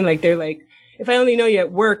know what I mean? Like they're like, if I only know you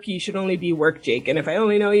at work, you should only be work Jake. And if I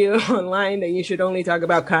only know you online, then you should only talk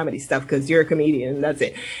about comedy stuff because you're a comedian and that's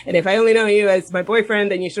it. And if I only know you as my boyfriend,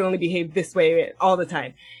 then you should only behave this way all the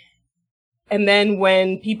time. And then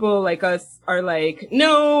when people like us are like,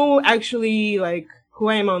 no, actually like, who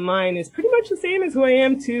I am online is pretty much the same as who I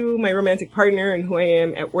am to my romantic partner and who I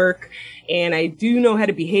am at work. And I do know how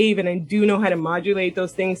to behave and I do know how to modulate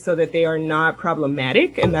those things so that they are not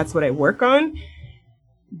problematic. And that's what I work on.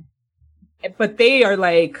 But they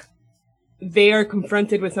are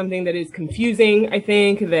confronted with something that is confusing, I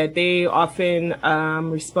think, that they often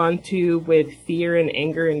respond to with fear and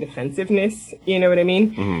anger and defensiveness. You know what I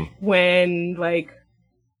mean? Mm-hmm. When like,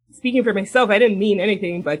 speaking for myself, I didn't mean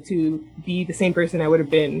anything but to be the same person I would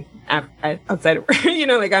have been outside of work.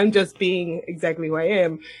 Like I'm just being exactly who I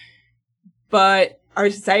am. But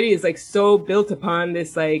our society is like so built upon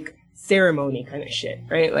this like ceremony kind of shit,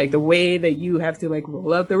 right? Like the way that you have to like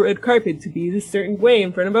roll out the red carpet to be this certain way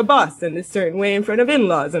in front of a boss and this certain way in front of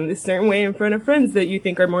in-laws and this certain way in front of friends that you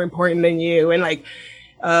think are more important than you. And like,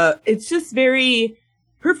 it's just very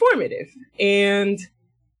performative. And,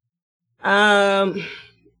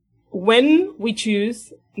 when we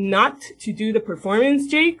choose not to do the performance,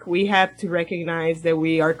 Jake, we have to recognize that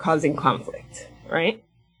we are causing conflict, right?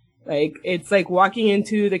 Like, it's like walking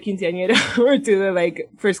into the quinceañera or to the, like,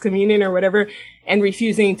 first communion or whatever and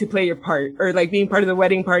refusing to play your part or, like, being part of the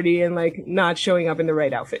wedding party and, like, not showing up in the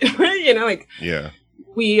right outfit, like,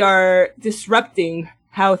 we are disrupting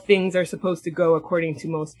how things are supposed to go according to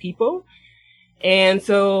most people. And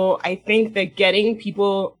so I think that getting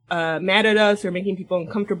people mad at us or making people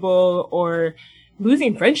uncomfortable or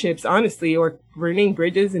losing friendships, honestly, or burning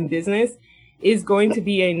bridges in business is going to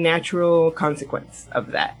be a natural consequence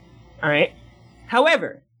of that. All right.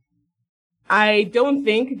 However, I don't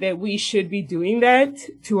think that we should be doing that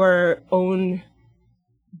to our own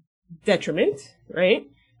detriment, right?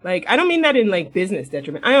 Like, I don't mean that in like business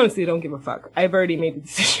detriment. I honestly don't give a fuck. I've already made the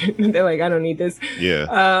decision. They're like, I don't need this.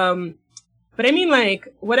 Yeah. But I mean,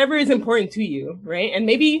 like, whatever is important to you, right? And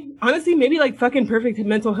maybe, honestly, maybe, like, fucking perfect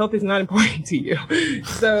mental health is not important to you.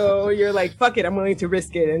 So you're like, fuck it, I'm willing to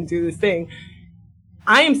risk it and do this thing.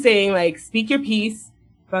 I am saying, like, speak your piece,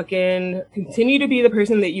 fucking continue to be the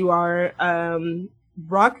person that you are,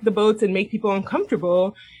 rock the boats and make people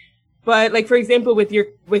uncomfortable. But, like, for example, with your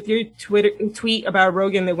Twitter tweet about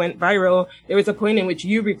Rogan that went viral, there was a point in which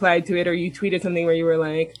you replied to it or you tweeted something where you were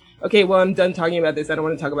like, okay, well, I'm done talking about this. I don't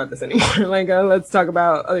want to talk about this anymore. Like, let's talk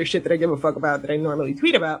about other shit that I give a fuck about that I normally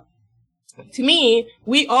tweet about. To me,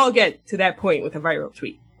 we all get to that point with a viral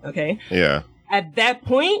tweet, Okay. Yeah. At that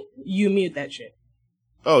point, you mute that shit.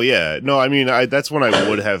 Oh yeah, no, I mean, that's when I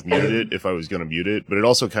would have muted it if I was going to mute it, but it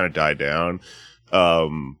also kind of died down.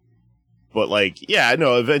 But like, yeah,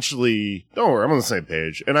 no, eventually, don't worry, I'm on the same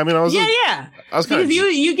page. And I mean, I was Yeah. I was kind Because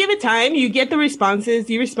of you give it time, you get the responses,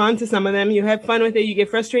 you respond to some of them, you have fun with it, you get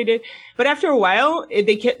frustrated, but after a while,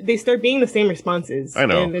 they start being the same responses. I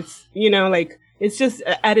know. And it's, like, it's just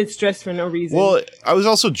added stress for no reason. Well, I was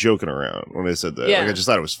also joking around when I said that. Yeah. Like, I just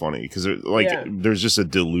thought it was funny because, Yeah. there's just a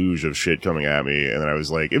deluge of shit coming at me, and then I was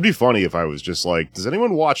like, it'd be funny if I was just like, does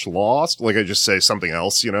anyone watch Lost? Like, I just say something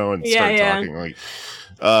else, and start talking. Like,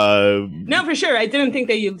 no, for sure. I didn't think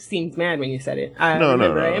that you seemed mad when you said it. No.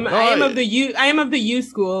 I am of the you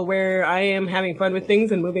school where I am having fun with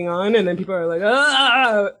things and moving on, and then people are like,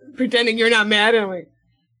 pretending you're not mad, and I'm like,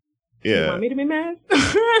 you yeah. want me to be mad?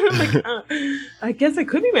 I'm like, I guess I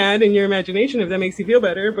could be mad in your imagination if that makes you feel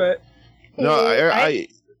better, but No,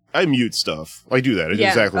 I mute stuff. I do that. It's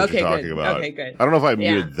exactly what you're talking about. Okay, good. I don't know if I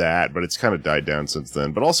muted that, but it's kind of died down since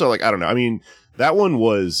then. But also, like, I don't know. I mean, that one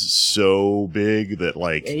was so big that,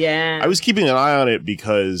 like, I was keeping an eye on it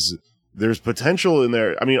because there's potential in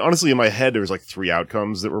there. I mean, honestly, in my head, there was like 3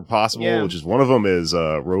 outcomes that were possible, which is one of them is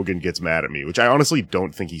Rogan gets mad at me, which I honestly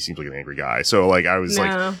don't think he seems like an angry guy. So, like, I was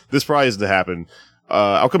like, this probably has to happen.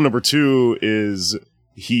 Outcome number 2 is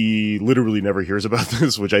he literally never hears about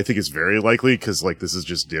this, which I think is very likely because, like, this is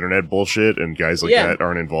just internet bullshit and guys like that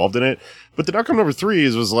aren't involved in it. But then outcome number 3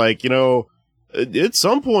 was like, at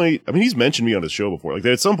some point, I mean, he's mentioned me on his show before. Like,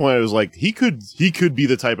 at some point, I was like, he could be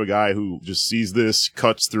the type of guy who just sees this,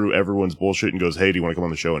 cuts through everyone's bullshit, and goes, "Hey, do you want to come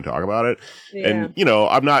on the show and talk about it?" Yeah. And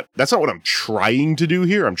that's not what I'm trying to do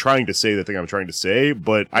here. I'm trying to say the thing I'm trying to say,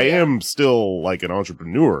 but I am still like an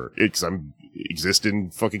entrepreneur because I'm exist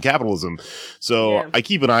in fucking capitalism. So I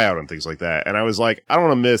keep an eye out on things like that. And I was like, I don't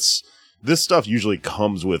want to miss. This stuff usually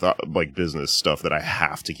comes with like business stuff that I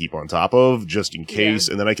have to keep on top of just in case.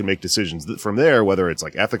 And then I can make decisions from there, whether it's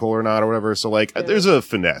like ethical or not or whatever. So like there's a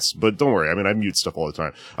finesse, but don't worry. I mean, I mute stuff all the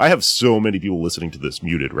time. I have so many people listening to this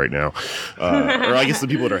muted right now. Or I guess the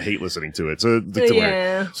people that are hate listening to it. So,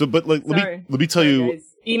 so but like, let me tell you, guys.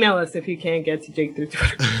 Email us if you can't get to Jake through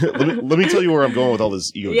Twitter. let me tell you where I'm going with all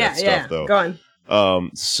this ego death stuff though. Go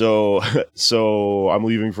on. So I'm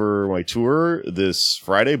leaving for my tour this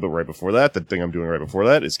Friday, but right before that, the thing I'm doing right before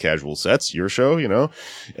that is Casual Sets, your show,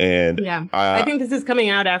 and I think this is coming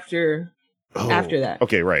out after that.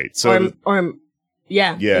 Okay. Right. So, it's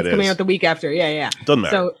coming out the week after. Yeah. Doesn't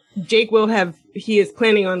matter. So Jake he is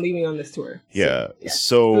planning on leaving on this tour.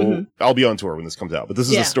 So I'll be on tour when this comes out, but this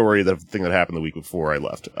is a story, the thing that happened the week before I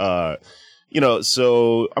left.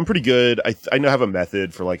 So I'm pretty good. I know I have a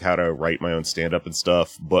method for like how to write my own stand-up and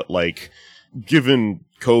stuff, but like given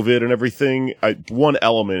COVID and everything, one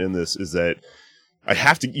element in this is that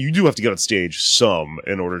you do have to get on stage some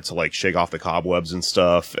in order to like shake off the cobwebs and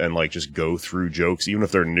stuff and like just go through jokes, even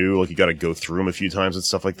if they're new, like you got to go through them a few times and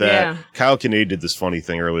stuff like that. Yeah. Kyle Kinane did this funny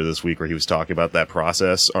thing earlier this week where he was talking about that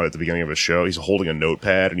process at the beginning of his show. He's holding a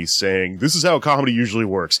notepad and he's saying, this is how comedy usually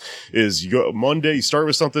works is you go Monday, you start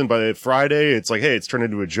with something, by Friday, it's like, hey, it's turned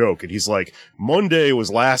into a joke. And he's like, Monday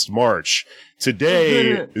was last March.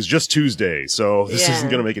 Today is just Tuesday. So this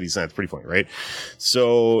isn't going to make any sense. Pretty funny, right?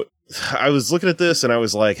 So I was looking at this and I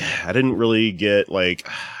was like, I didn't really get like,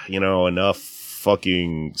 enough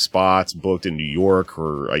fucking spots booked in New York,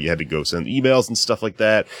 or you had to go send emails and stuff like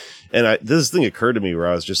that. And this thing occurred to me where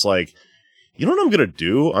I was just like, you know what I'm going to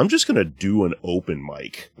do? I'm just going to do an open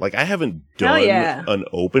mic. Like I haven't done an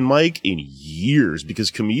open mic in years because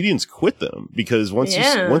comedians quit them because once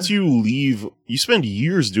you leave, you spend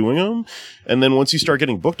years doing them. And then once you start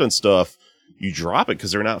getting booked on stuff, you drop it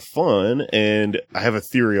because they're not fun. And I have a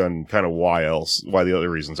theory on kind of why the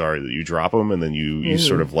other reasons are that you drop them and then you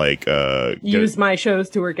sort of like, use my shows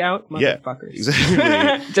to work out. Motherfuckers.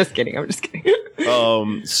 Yeah, exactly. Just kidding. I'm just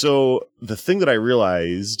kidding. So the thing that I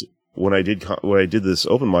realized when I did this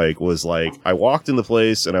open mic was like, I walked in the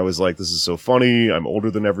place and I was like, this is so funny. I'm older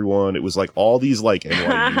than everyone. It was like all these like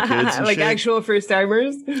NYU kids and like shit. Actual first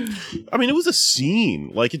timers. I mean, it was a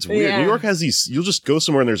scene. Like it's weird. New York has these, you'll just go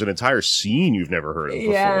somewhere and there's an entire scene you've never heard of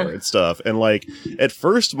before and stuff. And like at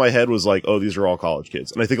first my head was like, oh, these are all college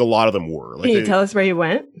kids. And I think a lot of them were. Like, can you tell us where you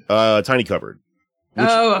went? Tiny Cupboard.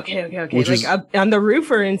 Okay. Like up on the roof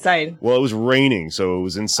or inside? Well, it was raining, so it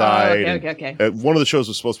was inside. Okay. One of the shows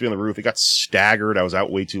was supposed to be on the roof. It got staggered. I was out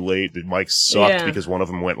way too late. The mic sucked because one of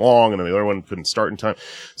them went long and then the other one couldn't start in time.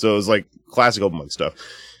 So it was like classic open mic stuff.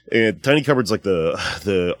 And Tiny Cupboard's like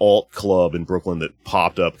the alt club in Brooklyn that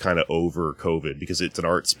popped up kind of over COVID because it's an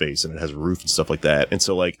art space and it has a roof and stuff like that. And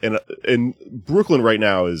so like, and Brooklyn right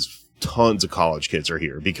now is tons of college kids are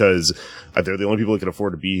here because they're the only people that can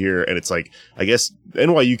afford to be here. And it's like, I guess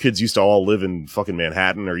NYU kids used to all live in fucking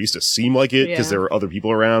Manhattan, or used to seem like it because there were other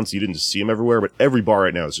people around. So you didn't just see them everywhere, but every bar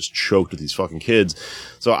right now is just choked with these fucking kids.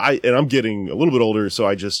 So I'm getting a little bit older. So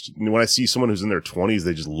when I see someone who's in their 20s,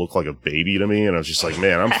 they just look like a baby to me. And I was just like,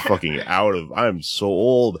 man, I'm fucking I'm so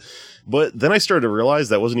old. But then I started to realize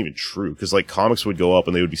that wasn't even true, because like comics would go up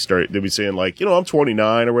and they'd be saying like, I'm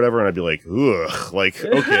 29 or whatever, and I'd be like, ugh, like,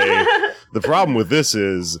 okay. The problem with this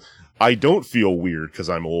is I don't feel weird because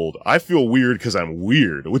I'm old. I feel weird because I'm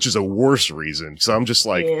weird, which is a worse reason. So I'm just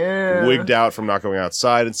like wigged out from not going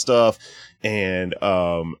outside and stuff. And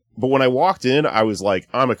but when I walked in, I was like,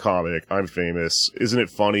 I'm a comic. I'm famous. Isn't it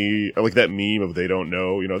funny? Like that meme of they don't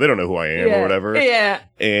know who I am or whatever. Yeah.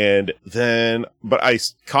 And then, but I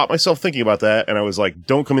caught myself thinking about that, and I was like,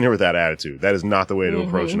 don't come in here with that attitude. That is not the way to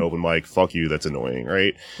approach an open mic. Fuck you. That's annoying,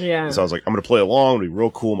 right? Yeah. So I was like, I'm going to play along. I'm going to be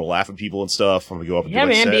real cool. I'm going to laugh at people and stuff. I'm going to go up and do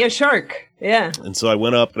my set. Be a shark. Yeah. And so I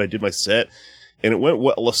went up and I did my set. And it went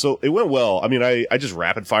well. So it went well. I mean, I just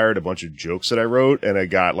rapid fired a bunch of jokes that I wrote, and I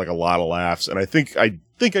got like a lot of laughs. And I think I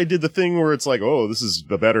did the thing where it's like, oh, this is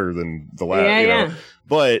better than the last, know.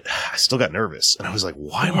 But I still got nervous, and I was like,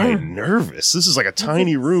 why am I nervous? This is like a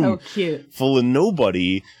tiny room full of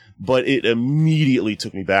nobody. But it immediately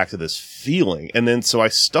took me back to this feeling. And then so I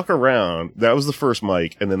stuck around. That was the first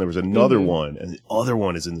mic. And then there was another one. And the other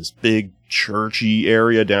one is in this big churchy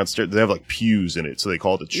area downstairs. They have like pews in it. So they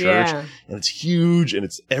call it a church. Yeah. And it's huge. And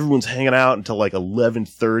everyone's hanging out until like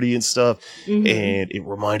 11:30 and stuff. And it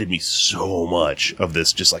reminded me so much of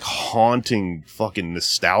this just like haunting fucking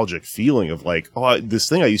nostalgic feeling of like, oh, this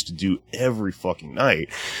thing I used to do every fucking night.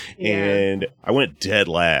 Yeah. And I went dead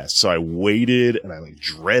last. So I waited and I like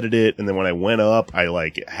dreaded it. And then when I went up, I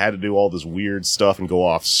like had to do all this weird stuff and go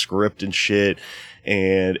off script and shit.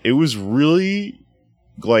 And it was really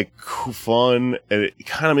like fun, and it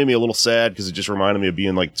kind of made me a little sad because it just reminded me of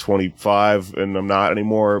being like 25 and I'm not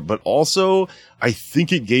anymore. But also I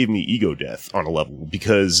think it gave me ego death on a level,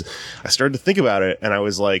 because I started to think about it and I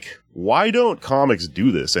was like, why don't comics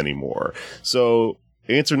do this anymore? So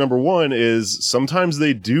answer number one is sometimes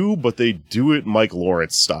they do, but they do it Mike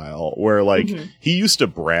Lawrence style, where like he used to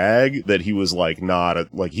brag that he was like I'm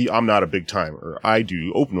not a big timer. I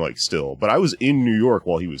do open mics still, but I was in New York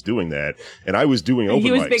while he was doing that, and I was doing open mics.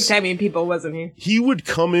 He was big timing people, wasn't he? He would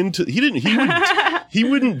come into he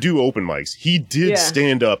wouldn't do open mics. He did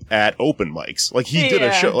stand up at open mics. Like he did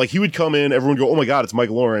a show. Like he would come in, everyone would go, "Oh my god, it's Mike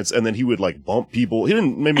Lawrence," and then he would like bump people. He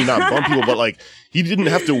didn't maybe not bump people, but like he didn't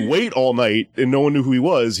have to wait all night and no one knew who he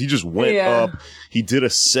was. He just went up. He did a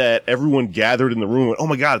set. Everyone gathered in the room. Went, oh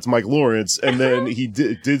my god, it's Mike Lawrence. And then he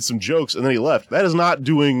did some jokes and then he left. That is not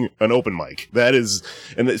doing an open mic. That is,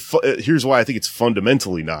 and here's why I think it's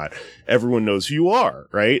fundamentally not. Everyone knows who you are,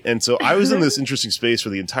 right? And so I was in this interesting space for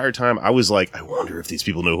the entire time. I was like, I wonder if these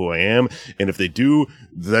people know who I am. And if they do,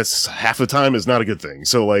 that's half the time is not a good thing.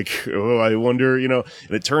 So like, oh, I wonder, and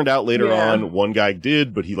it turned out later on one guy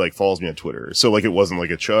did, but he like follows me on Twitter. So like it wasn't like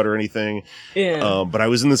a chud or anything. Yeah. But I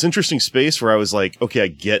was in this interesting space where I was like, okay, I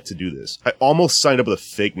get to do this. I almost signed up with a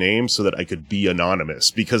fake name so that I could be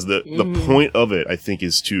anonymous, because the point of it, I think,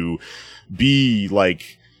 is to be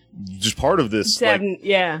like, just part of this,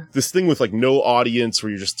 this thing with like no audience where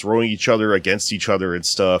you're just throwing each other against each other and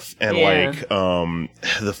stuff. And like,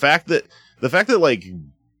 the fact that like,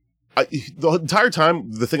 the entire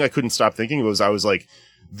time, the thing I couldn't stop thinking was, I was like,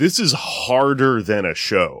 this is harder than a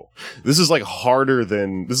show. This is like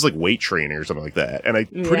weight training or something like that. And I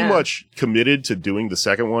pretty much committed to doing the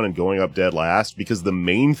second one and going up dead last, because the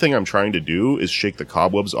main thing I'm trying to do is shake the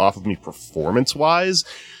cobwebs off of me performance wise.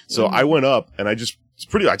 So I went up and I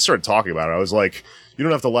started talking about it. I was like, you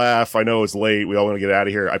don't have to laugh. I know it's late. We all want to get out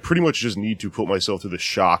of here. I pretty much just need to put myself through the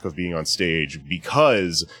shock of being on stage,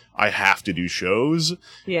 because I have to do shows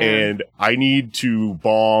and I need to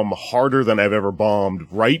bomb harder than I've ever bombed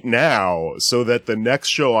right now, so that the next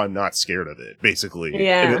show I'm not scared of it, basically.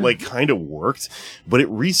 Yeah. And it like kind of worked, but it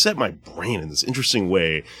reset my brain in this interesting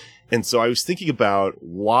way. And so I was thinking about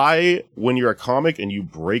why, when you're a comic and you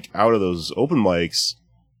break out of those open mics,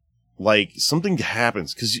 like something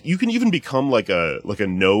happens, because you can even become like a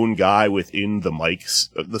known guy within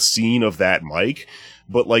the scene of that mic,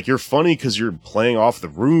 but like you're funny because you're playing off the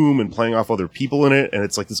room and playing off other people in it, and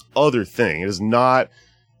it's like this other thing. It is not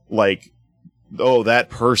like, oh, that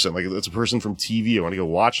person, like it's a person from TV, I want to go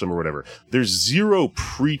watch them or whatever. There's zero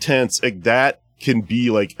pretense. Like that can be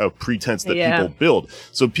like a pretense that people build.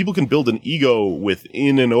 So people can build an ego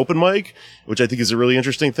within an open mic, which I think is a really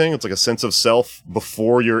interesting thing. It's like a sense of self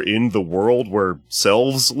before you're in the world where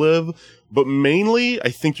selves live. But mainly, I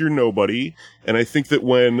think you're nobody. And I think that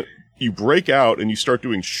when you break out and you start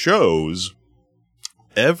doing shows,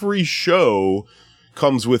 every show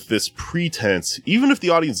comes with this pretense, even if the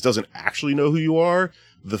audience doesn't actually know who you are,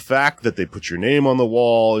 the fact that they put your name on the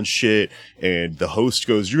wall and shit, and the host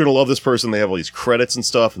goes, you're gonna love this person, they have all these credits and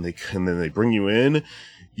stuff, and then they bring you in,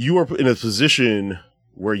 you are in a position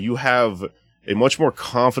where you have a much more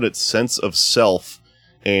confident sense of self,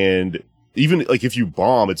 and even, like, if you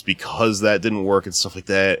bomb, it's because that didn't work and stuff like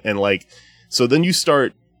that, and, like, so then you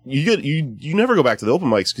never go back to the open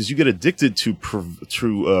mics because you get addicted to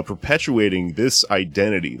perpetuating this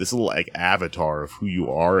identity, this little like avatar of who you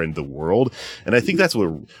are in the world. And I think that's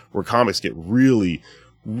where comics get really,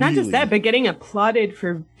 not just that, but getting applauded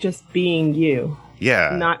for just being you.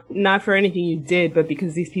 Yeah. Not for anything you did, but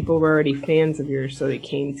because these people were already fans of yours, so they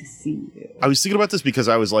came to see you. I was thinking about this because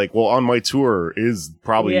I was like, well, on my tour is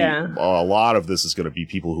probably a lot of this is going to be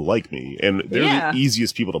people who like me, and they're the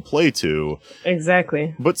easiest people to play to.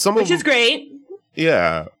 Exactly. But which is great.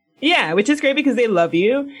 Yeah. Yeah, which is great because they love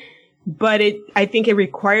you. But I think it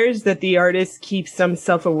requires that the artist keeps some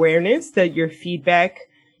self-awareness that your feedback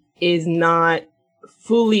is not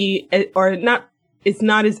fully, or not, it's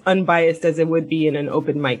not as unbiased as it would be in an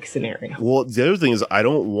open mic scenario. Well, the other thing is I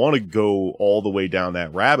don't want to go all the way down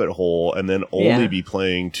that rabbit hole and then only be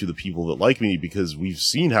playing to the people that like me, because we've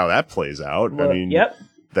seen how that plays out. Well, I mean,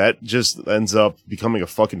 that just ends up becoming a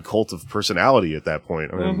fucking cult of personality at that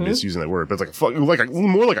point. I mean, I'm misusing that word, but it's like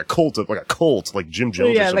more like a cult, like Jim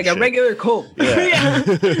Jones. Yeah, or some like shit. a regular cult. Yeah,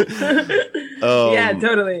 yeah,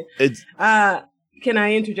 totally. Can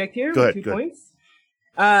I interject here with 2 points?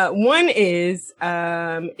 One is,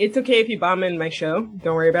 it's okay if you bomb in my show.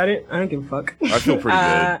 Don't worry about it. I don't give a fuck. I feel pretty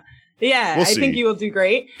good. Yeah, I think you will do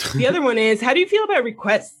great. The other one is, how do you feel about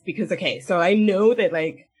requests? Because, okay, so I know that,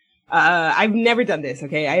 like, I've never done this,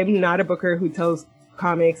 okay? I am not a booker who tells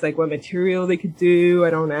comics, like, what material they could do.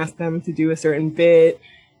 I don't ask them to do a certain bit.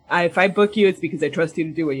 If I book you, it's because I trust you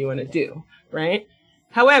to do what you want to do, right?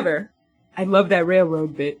 However, I love that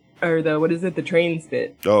railroad bit. Or the trains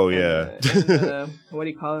bit. Oh, yeah. What do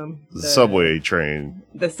you call them? The subway train.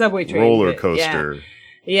 The subway train. Roller coaster.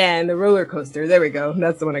 Yeah, and the roller coaster. There we go.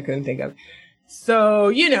 That's the one I couldn't think of.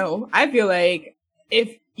 So, I feel like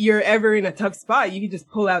if you're ever in a tough spot, you can just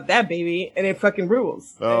pull out that baby and it fucking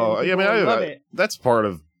rules. Oh, yeah, I love it. That's part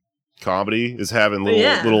of comedy, is having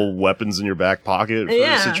little weapons in your back pocket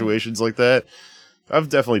for situations like that. I've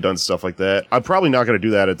definitely done stuff like that. I'm probably not going to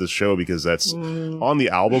do that at this show because that's on the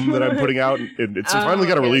album that I'm putting out. It's finally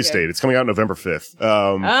got a release date. It's coming out November 5th.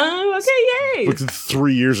 Okay, yay! Like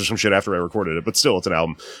 3 years or some shit after I recorded it, but still, it's an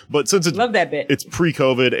album. But since love that bit. It's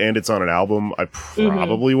pre-COVID and it's on an album, I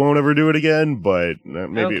probably won't ever do it again, but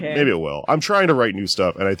maybe it will. I'm trying to write new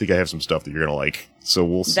stuff, and I think I have some stuff that you're going to like, so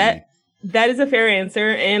we'll see. That is a fair answer,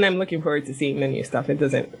 and I'm looking forward to seeing the new stuff. It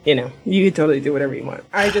doesn't, you can totally do whatever you want.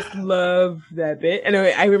 I just love that bit. And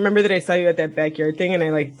I remember that I saw you at that backyard thing, and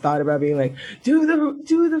I like thought about being like, do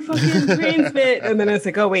the fucking trains bit. And then I was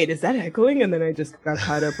like, oh wait, is that heckling? And then I just got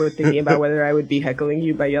caught up with thinking about whether I would be heckling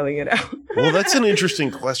you by yelling it out. Well, that's an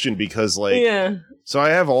interesting question because so I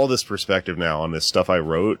have all this perspective now on this stuff I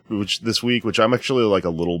wrote, this week, which I'm actually like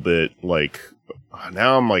a little bit like,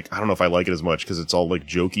 now I'm like, I don't know if I like it as much because it's all like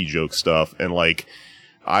jokey joke stuff. And like,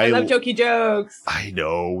 I love jokey jokes. I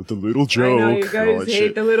know, the little joke. I know you guys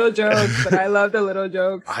hate the little jokes, but I love the little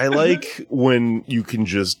jokes. I like when you can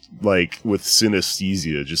just like with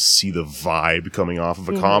synesthesia, just see the vibe coming off of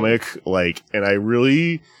a comic. Like, and I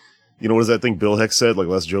really, what is that thing Bill Hicks said? Like,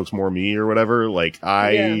 less jokes, more me or whatever. Like,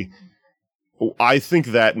 I think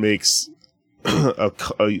that makes a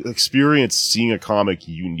experience seeing a comic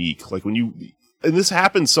unique. Like and this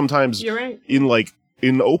happens sometimes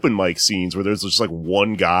in open mic scenes where there's just like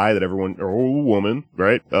one guy that everyone, or woman,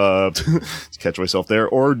 right? Catch myself there,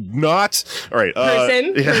 or not. All right.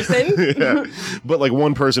 Person. Yeah. But like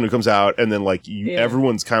one person who comes out and then like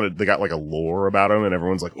everyone's they got like a lore about him and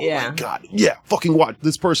everyone's like, oh my God, yeah, fucking watch.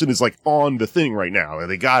 This person is like on the thing right now and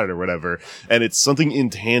they got it or whatever. And it's something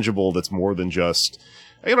intangible that's more than just,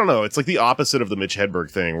 I don't know. It's like the opposite of the Mitch Hedberg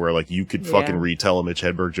thing where like you could fucking retell a Mitch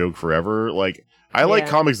Hedberg joke forever. Like, I like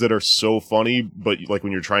comics that are so funny, but like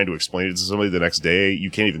when you're trying to explain it to somebody the next day,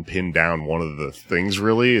 you can't even pin down one of the things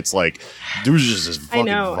really. It's like, dude's just this fucking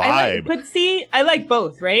vibe. But see, I like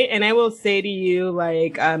both, right? And I will say to you,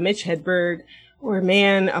 like, Mitch Hedberg, or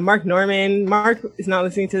Mark Norman. Mark is not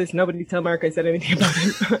listening to this. Nobody tell Mark I said anything about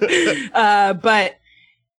him. But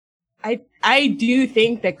I do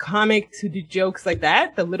think that comics who do jokes like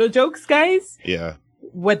that, the little jokes guys,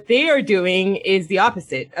 what they are doing is the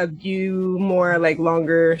opposite of you more like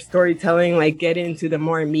longer storytelling, like get into the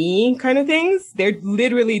more me kind of things. They're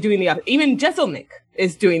literally doing the opposite. Even Jesselnick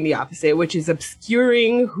is doing the opposite, which is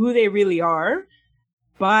obscuring who they really are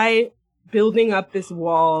by building up this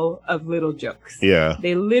wall of little jokes. Yeah.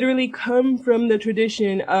 They literally come from the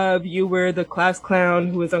tradition of you were the class clown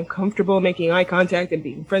who was uncomfortable making eye contact and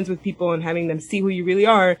being friends with people and having them see who you really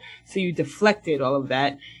are. So you deflected all of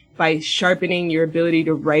that by sharpening your ability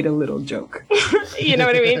to write a little joke. You know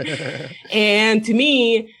what I mean? And to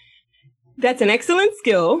me, that's an excellent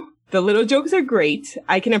skill. The little jokes are great.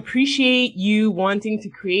 I can appreciate you wanting to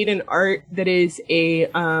create an art that is a,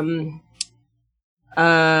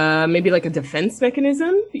 maybe like a defense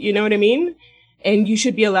mechanism, you know what I mean? And you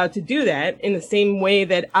should be allowed to do that in the same way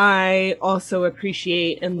that I also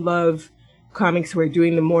appreciate and love comics who are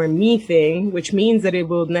doing the more me thing, which means that it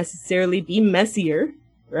will necessarily be messier,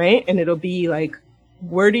 right? And it'll be like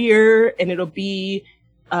wordier and it'll be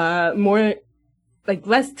more like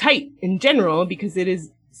less tight in general because it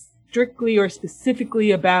is strictly or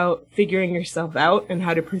specifically about figuring yourself out and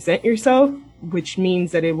how to present yourself, which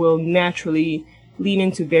means that it will naturally lean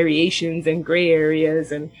into variations and gray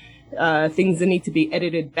areas and things that need to be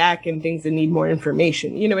edited back and things that need more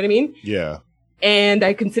information. You know what I mean? Yeah. And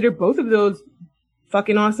I consider both of those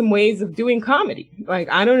fucking awesome ways of doing comedy. Like,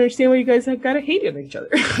 I don't understand why you guys have got to hate on each other.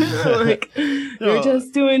 Like, you're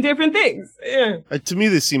just doing different things. Yeah. To me,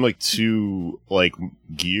 they seem like two, like,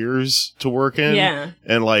 gears to work in. Yeah.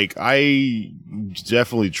 And, like, I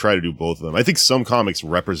definitely try to do both of them. I think some comics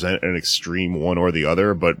represent an extreme one or the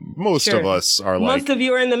other, but most of us are like... Most of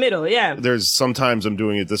you are in the middle, yeah. There's sometimes I'm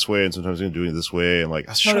doing it this way and sometimes I'm doing it this way. And, like,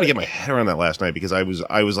 I was trying to get my head around that last night because I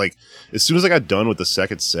was like, as soon as I got done with the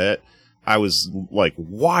second set, I was like,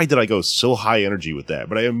 why did I go so high energy with that?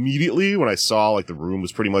 But I immediately, when I saw like the room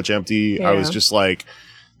was pretty much empty, I was just like,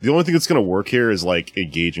 the only thing that's going to work here is like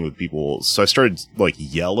engaging with people. So I started like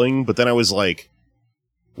yelling, but then I was like,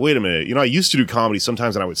 wait a minute. You know, I used to do comedy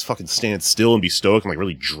sometimes and I would fucking stand still and be stoic and like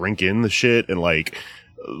really drink in the shit and like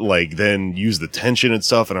then use the tension and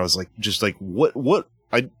stuff. And I was like, just like, what?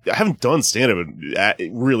 I haven't done stand-up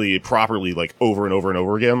really properly, like, over and over and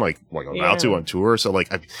over again, like I'm about to on tour. So, like,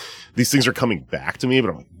 these things are coming back to me, but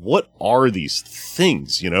I'm like, what are these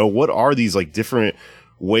things, you know? What are these, like, different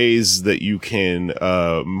ways that you can,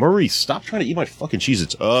 Murray, stop trying to eat my fucking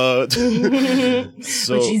Cheez-Its. So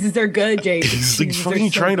well, Cheez-Its are good, Jake. He's like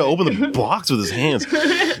fucking trying to open the box with his hands.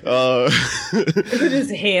 With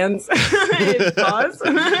his hands. His paws.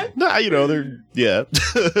 Nah, you know, they're, yeah.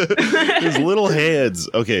 His little hands.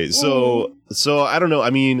 Okay, so I don't know.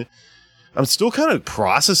 I mean, I'm still kind of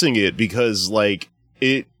processing it because, like,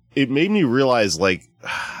 it made me realize, like,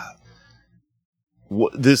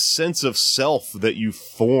 this sense of self that you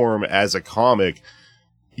form as a comic,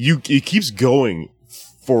 it keeps going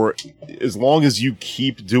for as long as you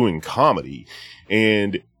keep doing comedy.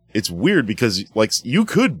 And it's weird because, like, you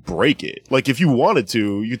could break it. Like, if you wanted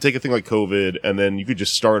to, you could take a thing like COVID and then you could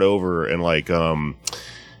just start over and, like,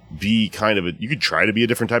 be kind of you could try to be a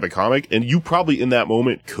different type of comic, and you probably in that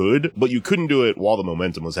moment could, but you couldn't do it while the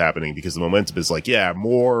momentum was happening because the momentum is like, yeah,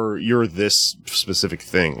 more, you're this specific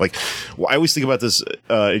thing. Like, well, I always think about this,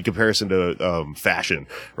 in comparison to, fashion,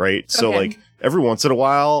 right? So, like, every once in a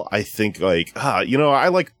while, I think, like, you know, I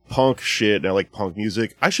like punk shit and I like punk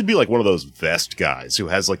music. I should be like one of those vest guys who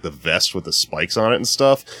has, like, the vest with the spikes on it and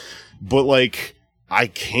stuff. But, like, I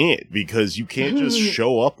can't, because you can't just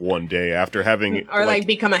show up one day after having... Or, like,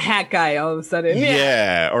 become a hat guy all of a sudden.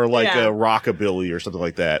 Yeah, or, like, a rockabilly or something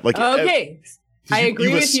like that. Like, okay. I agree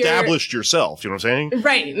with you. You've established yourself, you know what I'm saying?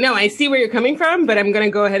 Right. No, I see where you're coming from, but I'm going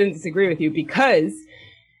to go ahead and disagree with you because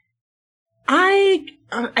I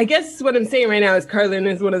guess what I'm saying right now is Carlin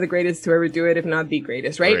is one of the greatest to ever do it, if not the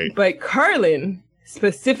greatest, right? But Carlin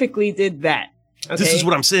specifically did that. Okay? This is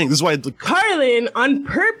what I'm saying. This is why Carlin, on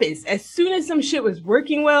purpose, as soon as some shit was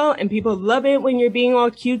working well and people love it when you're being all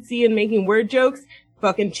cutesy and making word jokes,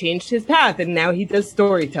 fucking changed his path, and now he does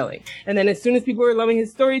storytelling. And then as soon as people are loving his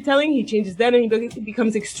storytelling, he changes that and he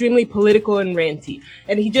becomes extremely political and ranty.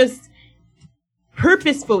 And he just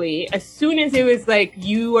purposefully, as soon as it was like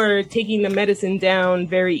you are taking the medicine down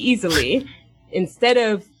very easily, instead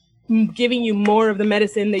of giving you more of the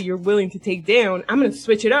medicine that you're willing to take down, I'm going to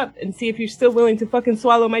switch it up and see if you're still willing to fucking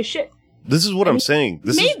swallow my shit. This is what I'm saying.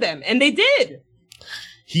 This made them, and they did.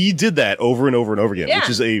 He did that over and over and over again, which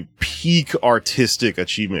is a peak artistic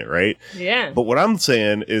achievement, right? Yeah. But what I'm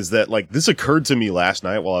saying is that, like, this occurred to me last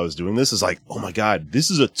night while I was doing this, is like, oh my God, this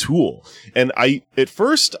is a tool. And at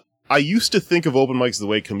first, I used to think of open mics the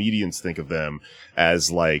way comedians think of them, as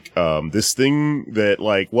like, this thing that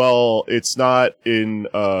like, well, it's not, there's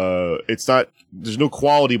no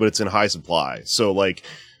quality, but it's in high supply. So like,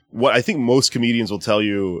 what I think most comedians will tell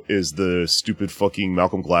you is the stupid fucking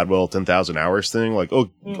Malcolm Gladwell 10,000 hours thing. Like,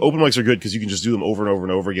 open mics are good because you can just do them over and over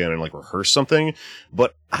and over again and like rehearse something.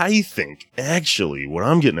 But I think actually what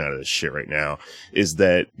I'm getting out of this shit right now is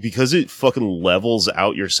that because it fucking levels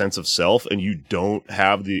out your sense of self and you don't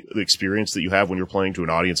have the experience that you have when you're playing to an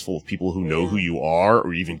audience full of people who know who you are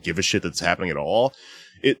or even give a shit that's happening at all.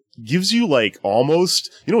 It gives you like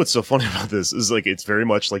almost, you know what's so funny about this is like it's very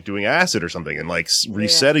much like doing acid or something and like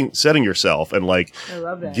setting yourself and like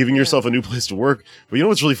giving yourself a new place to work. But you know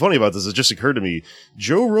what's really funny about this? It just occurred to me,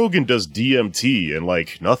 Joe Rogan does DMT and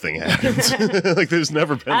like nothing happens. Like there's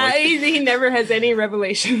never been like, he never has any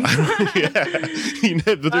revelations. Yeah.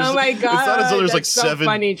 Oh my god. It's not as though there's like so 7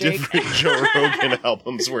 funny, different Joe Rogan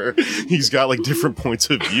albums where he's got like different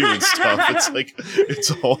points of view and stuff. It's like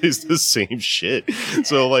it's always the same shit.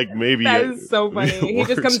 So like maybe that is so funny. He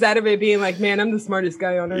just comes out of it being like, "Man, I'm the smartest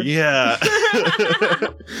guy on earth." Yeah.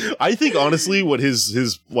 I think honestly, what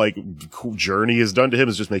his like journey has done to him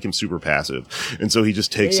is just make him super passive, and so he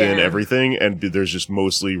just takes in everything, and there's just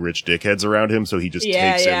mostly rich dickheads around him, so he just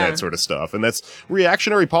takes in that sort of stuff, and that's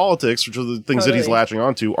reactionary politics, which are the things that he's latching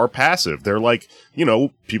onto, are passive. They're like, you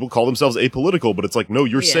know, people call themselves apolitical, but it's like, no,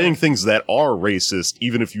 you're saying things that are racist,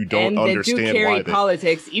 even if you don't understand why. And they do carry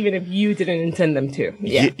politics, even if you didn't intend them to.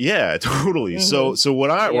 Yeah, totally. Mm-hmm. So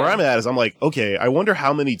where I'm at is I'm like, okay, I wonder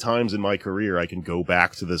how many times in my career I can go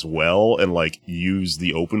back to this well and like use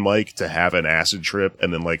the open mic to have an acid trip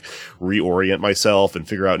and then like reorient myself and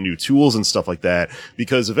figure out new tools and stuff like that.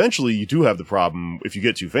 Because eventually you do have the problem if you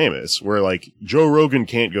get too famous where like Joe Rogan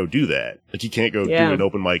can't go do that. Like he can't go do an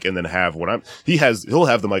open mic and then have he'll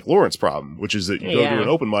have the Mike Lawrence problem, which is that you go to an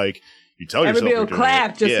open mic, you tell yourself everybody will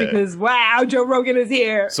clap just because, wow, Joe Rogan is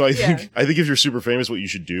here. So I think if you're super famous, what you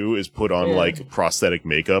should do is put on like prosthetic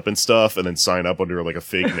makeup and stuff, and then sign up under like a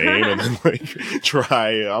fake name, and then like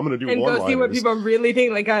try. I'm gonna do and one. Go see what people really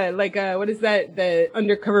think. Like what is that? The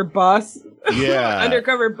undercover boss. Yeah,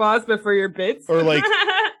 undercover boss, but for your bits. Or like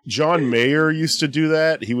John Mayer used to do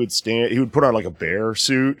that. He would put on like a bear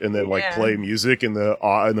suit and then like play music in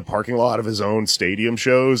the parking lot of his own stadium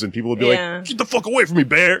shows, and people would be like, "Get the fuck away from me,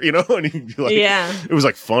 bear!" You know, and he'd be like, it was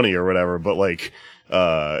like funny or whatever, but like.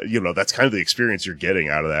 You know, that's kind of the experience you're getting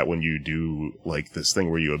out of that when you do like this thing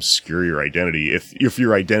where you obscure your identity if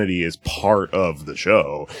your identity is part of the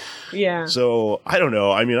show. Yeah. So I don't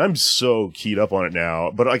know. I mean, I'm so keyed up on it now,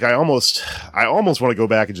 but like I almost want to go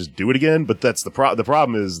back and just do it again. But that's the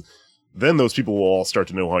problem is then those people will all start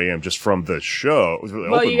to know who I am just from the show.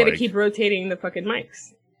 Well, you got to keep rotating the fucking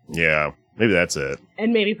mics. Yeah, maybe that's it.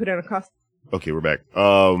 And maybe put on a costume. Okay, we're back.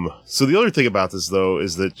 So the other thing about this though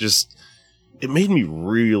is that just. It made me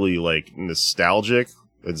really, like, nostalgic.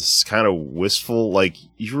 It's kind of wistful. Like,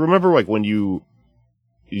 you remember, like, when have you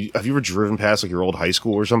ever driven past, like, your old high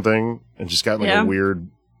school or something and just gotten, like, a weird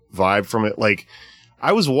vibe from it? Like,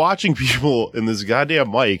 I was watching people in this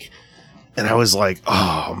goddamn mic, and I was like,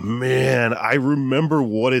 oh, man, I remember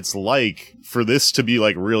what it's like for this to be,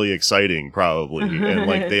 like, really exciting, probably. And,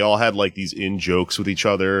 like, they all had, like, these in-jokes with each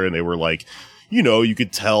other, and they were, like... You know, you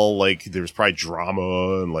could tell, like, there was probably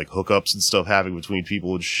drama and, like, hookups and stuff happening between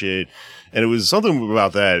people and shit. And it was something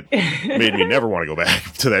about that made me never want to go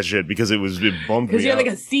back to that shit because it bummed me out. Because you're like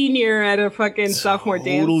a senior at a fucking sophomore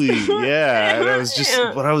dance. Totally, yeah. And I was just,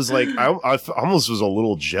 but I was like, I almost was a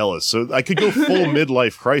little jealous. So I could go full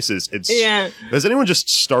midlife crisis. Has anyone just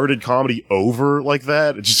started comedy over like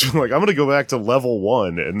that? It's just like, I'm going to go back to level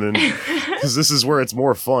 1 and then, because this is where it's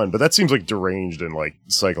more fun. But that seems like deranged and like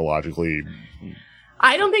psychologically.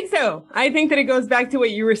 I don't think so. I think that it goes back to what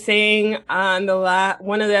you were saying on the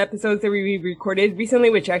one of the episodes that we recorded recently,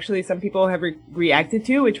 which actually some people have reacted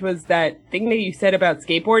to, which was that thing that you said about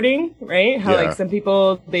skateboarding, right? How like some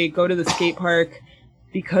people, they go to the skate park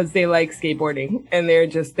because they like skateboarding and they're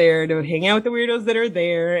just there to hang out with the weirdos that are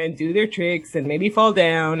there and do their tricks and maybe fall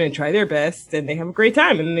down and try their best and they have a great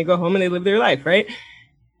time and then they go home and they live their life, right?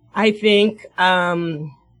 I think,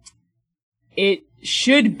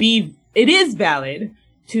 it is valid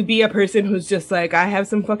to be a person who's just like, I have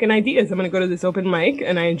some fucking ideas. I'm going to go to this open mic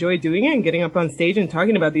and I enjoy doing it and getting up on stage and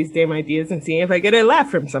talking about these damn ideas and seeing if I get a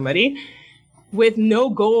laugh from somebody with no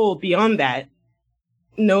goal beyond that.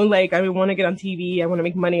 No, like, I want to get on TV. I want to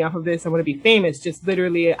make money off of this. I want to be famous. Just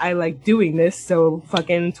literally, I like doing this. So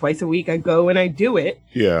fucking twice a week I go and I do it.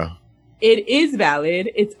 Yeah. It is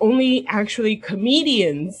valid. It's only actually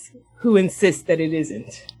comedians who insist that it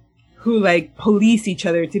isn't. who like police each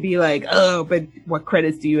other to be like, oh, but what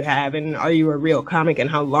credits do you have? And are you a real comic? And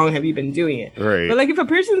how long have you been doing it? Right. But like if a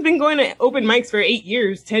person's been going to open mics for 8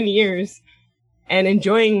 years, 10 years and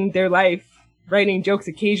enjoying their life, writing jokes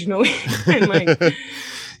occasionally and like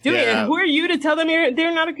doing it, who are you to tell them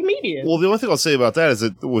they're not a comedian? Well, the only thing I'll say about that is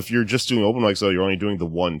that if you're just doing open mics, though, you're only doing the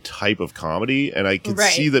one type of comedy. And I can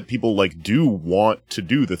see that people like do want to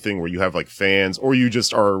do the thing where you have like fans, or you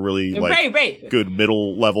just are a really like good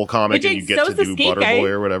middle level comic and you get to do Butterboy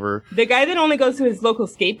or whatever. The guy that only goes to his local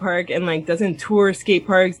skate park and like doesn't tour skate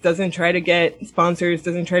parks, doesn't try to get sponsors,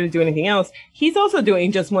 doesn't try to do anything else. He's also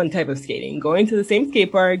doing just one type of skating, going to the same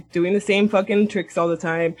skate park, doing the same fucking tricks all the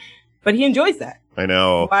time. But he enjoys that. I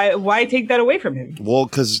know. Why take that away from him? Well,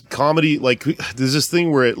 because comedy, like, there's this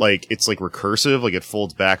thing where it's like recursive, like it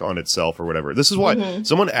folds back on itself or whatever. This is why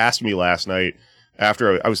someone asked me last night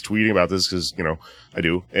after I was tweeting about this, because, you know, I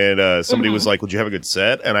do. And somebody was like, would you have a good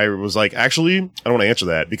set? And I was like, actually, I don't want to answer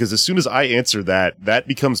that, because as soon as I answer that, that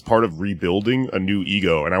becomes part of rebuilding a new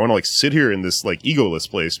ego. And I want to like sit here in this like egoless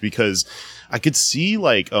place, because I could see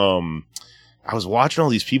like, I was watching all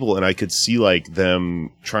these people and I could see like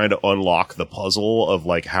them trying to unlock the puzzle of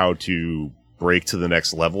like how to break to the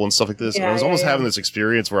next level and stuff like this. And I was almost having this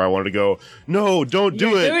experience where I wanted to go, no, don't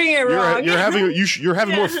do it. Doing it wrong. You're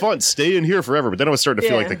having more fun. Stay in here forever. But then I was starting to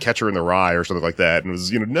feel like the Catcher in the Rye or something like that. And it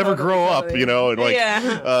was, you know, never grow up, you know, and like,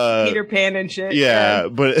 Peter Pan and shit. Yeah.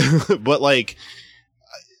 But, but like,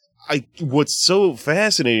 what's so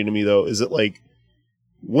fascinating to me though, is that like,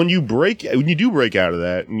 when you do break out of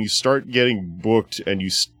that and you start getting booked and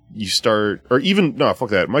you start, or even, no,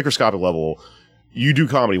 fuck that, microscopic level, you do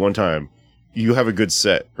comedy one time, you have a good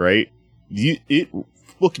set, right? It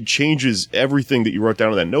fucking changes everything that you wrote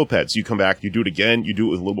down on that notepad. So you come back, you do it again, you do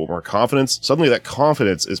it with a little bit more confidence. Suddenly that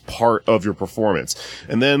confidence is part of your performance.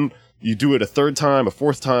 And then you do it a third time, a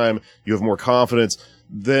fourth time, you have more confidence.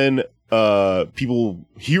 Then, people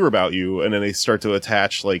hear about you and then they start to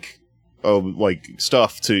attach like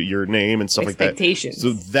stuff to your name and stuff like that. Expectations.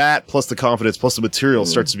 So that plus the confidence plus the material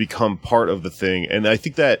starts to become part of the thing. And I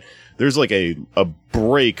think that there's like a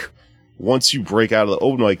break once you break out of the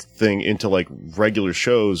open mic thing into like regular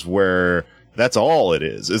shows where that's all it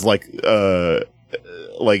is like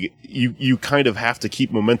you kind of have to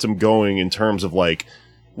keep momentum going in terms of like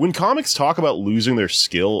when comics talk about losing their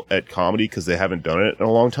skill at comedy because they haven't done it in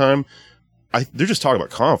a long time, they're just talking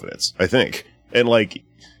about confidence, I think. And like,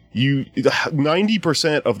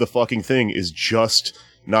 90% of the fucking thing is just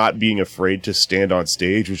not being afraid to stand on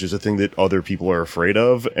stage, which is a thing that other people are afraid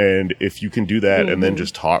of. And if you can do that and then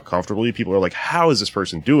just talk comfortably, people are like, how is this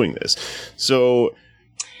person doing this? So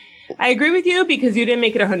I agree with you because you didn't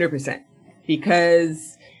make it 100%,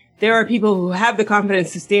 because there are people who have the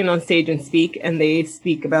confidence to stand on stage and speak, and they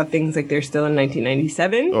speak about things like they're still in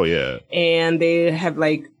 1997. Oh yeah. And they have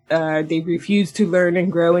like, they refuse to learn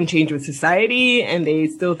and grow and change with society, and they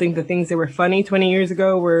still think the things that were funny 20 years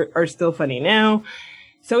ago are still funny now.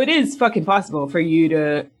 So it is fucking possible for you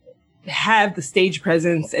to have the stage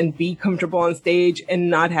presence and be comfortable on stage and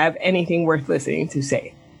not have anything worth listening to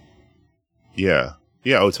say. Yeah.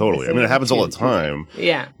 Yeah, oh, totally. I mean, it happens all the time.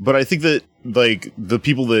 Yeah. But I think that, like, the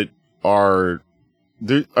people that are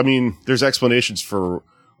there, I mean, there's explanations for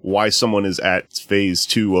why someone is at phase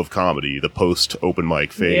 2 of comedy, the post open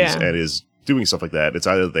mic phase, and is doing stuff like that. It's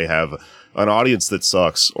either they have an audience that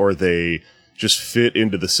sucks or they just fit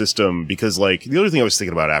into the system. Because like the other thing I was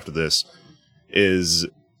thinking about after this is,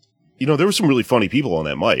 you know, there were some really funny people on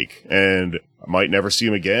that mic, and I might never see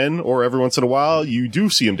them again, or every once in a while you do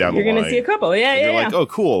see them down the line. You're going to see a couple. Yeah. You're like, oh,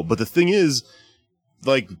 cool. But the thing is,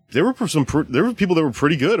 like, there were people that were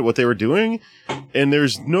pretty good at what they were doing, and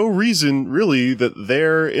there's no reason really that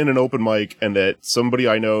they're in an open mic and that somebody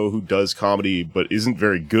I know who does comedy but isn't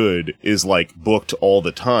very good is like booked all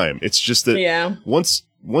the time. It's just that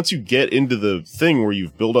once you get into the thing where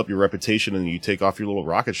you've built up your reputation and you take off your little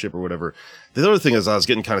rocket ship or whatever. The other thing is, I was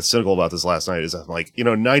getting kind of cynical about this last night, is I'm like, you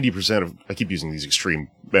know, 90% of, I keep using these extreme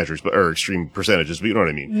measures, or extreme percentages, but you know what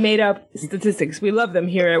I mean. Made up statistics. We love them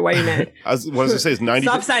here at Why You Mad. What I was going to say is 90%.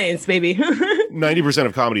 Soft science, baby. 90%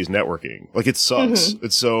 of comedy is networking. Like, it sucks.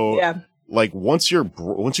 It's so, like, once you've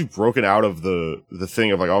broken out of the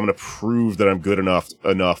thing of like, oh, I'm going to prove that I'm good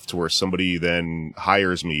enough to where somebody then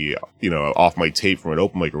hires me, you know, off my tape from an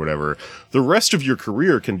open mic or whatever, the rest of your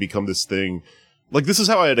career can become this thing like, this is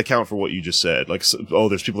how I'd account for what you just said. Like,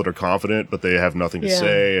 there's people that are confident, but they have nothing to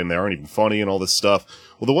say, and they aren't even funny and all this stuff.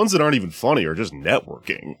 Well, the ones that aren't even funny are just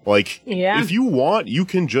networking. Like, if you want, you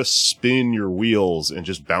can just spin your wheels and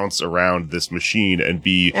just bounce around this machine and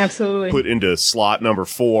be put into slot number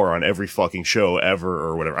 4 on every fucking show ever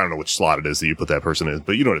or whatever. I don't know which slot it is that you put that person in,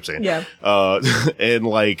 but you know what I'm saying. Yeah. And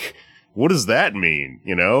like, what does that mean?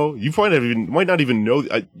 You know, you might not even know.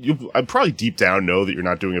 I probably deep down know that you're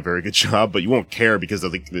not doing a very good job, but you won't care because I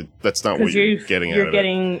think that's not what you're getting.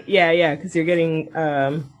 Because you're getting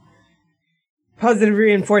positive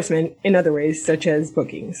reinforcement in other ways, such as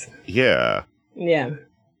bookings. Yeah.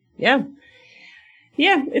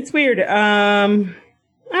 It's weird. I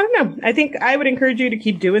don't know. I think I would encourage you to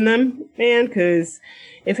keep doing them, man, because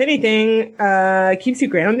if anything, keeps you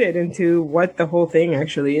grounded into what the whole thing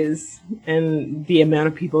actually is and the amount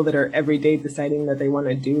of people that are every day deciding that they want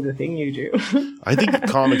to do the thing you do. I think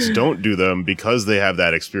comics don't do them because they have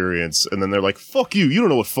that experience, and then they're like, fuck you don't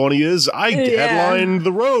know what funny is. I headlined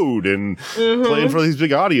The Road and playing for these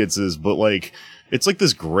big audiences, but like, it's like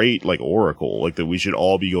this great, like, oracle, like, that we should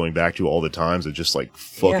all be going back to all the times and just, like,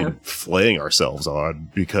 fucking flaying ourselves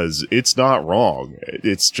on, because it's not wrong.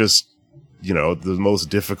 It's just, you know, the most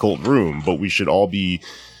difficult room, but we should all be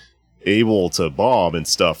able to bomb and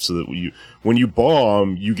stuff so that when you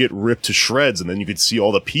bomb, you get ripped to shreds, and then you can see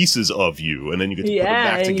all the pieces of you, and then you get to put them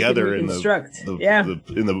back together in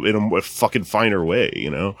a fucking finer way, you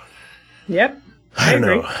know? Yep. I don't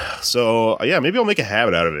know. So maybe I'll make a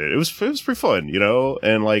habit out of it. It was pretty fun, you know.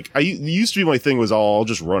 And like, it used to be my thing was I'll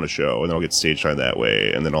just run a show and then I'll get stage time that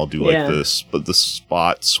way, and then I'll do like the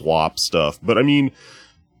spot swap stuff. But I mean,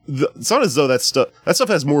 it's not as though that stuff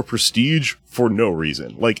has more prestige for no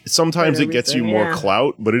reason. Like, sometimes it gets you more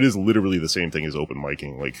clout, but it is literally the same thing as open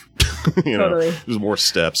micing. Like, you know, there's more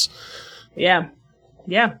steps. Yeah,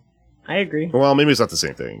 I agree. Well, maybe it's not the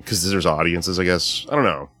same thing because there's audiences, I guess. I don't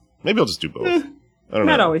know. Maybe I'll just do both. I don't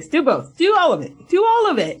know. Not always. Do both. Do all of it. Do all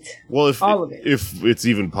of it. Well, if it's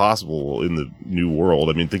even possible in the new world.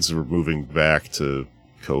 I mean, things are moving back to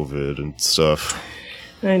COVID and stuff.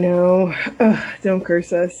 I know. Ugh, don't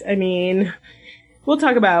curse us. I mean, we'll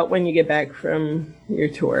talk about when you get back from your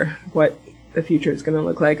tour, what the future is going to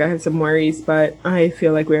look like. I have some worries, but I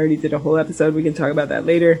feel like we already did a whole episode. We can talk about that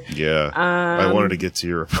later. Yeah. I wanted to get to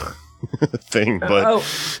your thing, but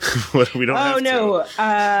we don't have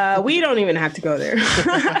to. We don't even have to go there.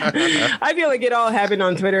 I feel like it all happened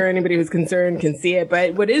on Twitter. Anybody who's concerned can see it.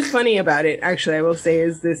 But what is funny about it, actually, I will say,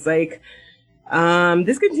 is this like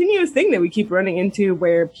this continuous thing that we keep running into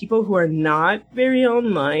where people who are not very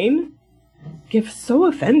online get so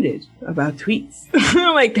offended about tweets.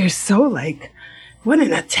 Like, they're so like, what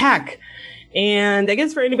an attack. And I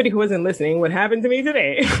guess for anybody who wasn't listening, what happened to me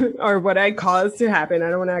today, or what I caused to happen, I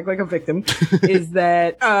don't want to act like a victim, is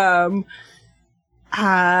that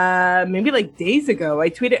maybe like days ago,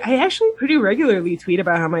 I actually pretty regularly tweet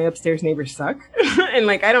about how my upstairs neighbors suck. And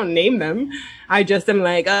like, I don't name them. I just am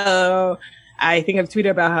like, oh, I think I've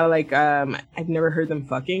tweeted about how like I've never heard them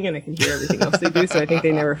fucking, and I can hear everything else they do, so I think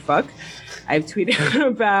they never fuck. I've tweeted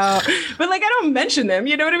about, but like, I don't mention them,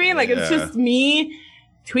 you know what I mean? Like, it's just me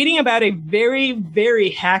tweeting about a very,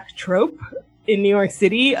 very hack trope in New York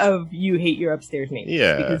City of you hate your upstairs neighbors.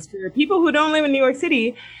 Yeah. Because for people who don't live in New York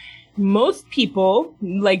City, most people,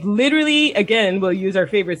 like, literally, again, we'll use our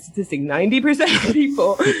favorite statistic, 90% of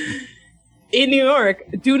people in New York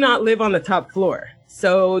do not live on the top floor.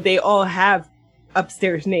 So they all have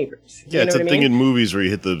upstairs neighbors. Yeah, it's a thing in movies where you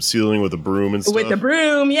hit the ceiling with a broom and stuff. With the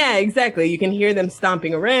broom, yeah, exactly. You can hear them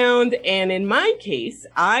stomping around. And in my case,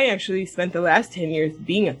 I actually spent the last 10 years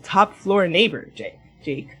being a top floor neighbor,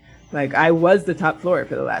 Jake. Like, I was the top floor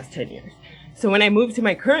for the last 10 years. So when I moved to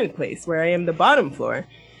my current place, where I am the bottom floor,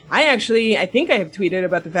 I think I have tweeted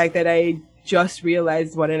about the fact that I just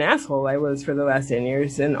realized what an asshole I was for the last 10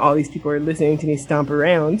 years. And all these people are listening to me stomp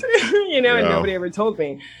around, and nobody ever told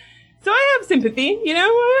me. So I have sympathy, you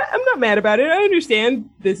know, I'm not mad about it. I understand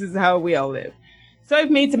this is how we all live. So I've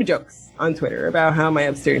made some jokes on Twitter about how my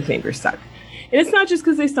upstairs neighbors suck. And it's not just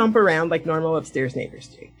because they stomp around like normal upstairs neighbors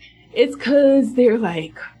do. It's because they're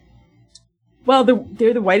like, well,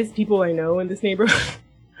 they're the whitest people I know in this neighborhood.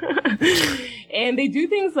 And they do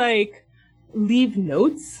things like leave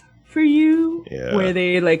notes for you, where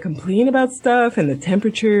they like complain about stuff and the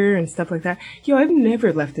temperature and stuff like that. Yo, I've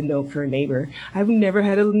never left a note for a neighbor. I've never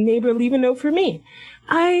had a neighbor leave a note for me.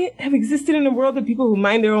 I have existed in a world of people who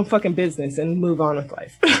mind their own fucking business and move on with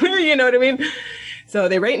life. You know what I mean? So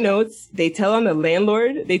they write notes. They tell on the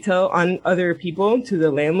landlord. They tell on other people to the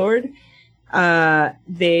landlord.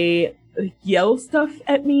 They yell stuff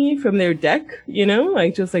at me from their deck, you know,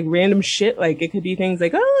 like just like random shit. Like it could be things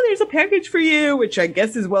like, oh, there's a package for you, which I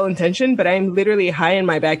guess is well intentioned, but I'm literally high in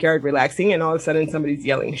my backyard relaxing, and all of a sudden somebody's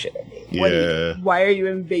yelling shit at me. Yeah. Why are you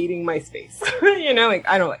invading my space? You know, like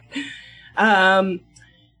I don't like it.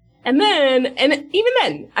 And even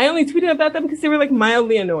then, I only tweeted about them because they were like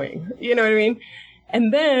mildly annoying. You know what I mean?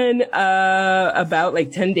 And then, about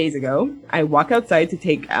like 10 days ago, I walk outside to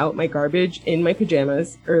take out my garbage in my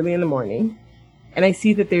pajamas early in the morning. And I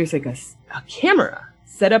see that there's like a camera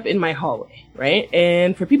set up in my hallway, right?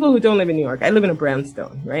 And for people who don't live in New York, I live in a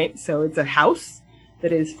brownstone, right? So it's a house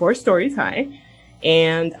that is 4 stories high,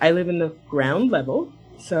 and I live in the ground level.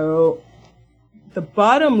 So the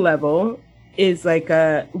bottom level is like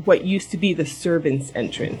what used to be the servants'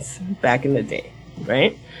 entrance back in the day,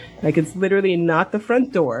 right? Like it's literally not the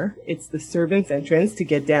front door, it's the servants' entrance to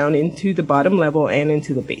get down into the bottom level and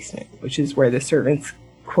into the basement, which is where the servants,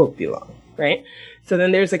 quote, belong, right? So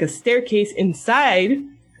then there's like a staircase inside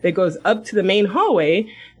that goes up to the main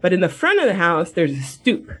hallway, but in the front of the house, there's a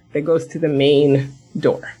stoop that goes to the main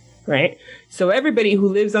door, right? So everybody who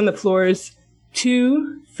lives on the floors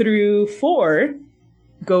 2 through 4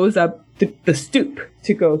 goes up the stoop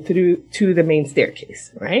to go to the main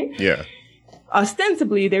staircase, right? Yeah.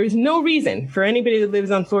 Ostensibly, there is no reason for anybody that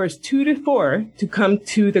lives on floors 2 to 4 to come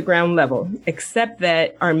to the ground level, except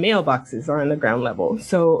that our mailboxes are on the ground level.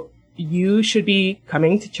 So you should be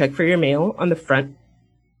coming to check for your mail on the front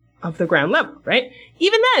of the ground level, right?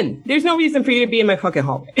 Even then, there's no reason for you to be in my fucking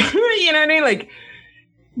hallway. You know what I mean? Like,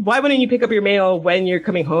 why wouldn't you pick up your mail when you're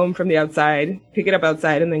coming home from the outside, pick it up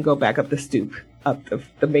outside, and then go back up the stoop, up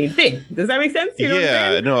the main thing? Does that make sense? You know what I'm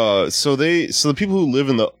saying? No. So the people who live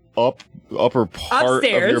in the upper part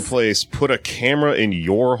Upstairs, of your place put a camera in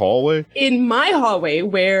your hallway? In my hallway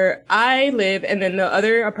where I live, and then the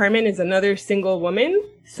other apartment is another single woman.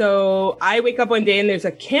 So I wake up one day and there's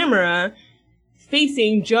a camera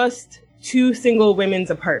facing just 2 single women's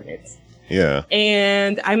apartments. Yeah.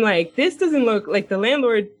 And I'm like, this doesn't look like the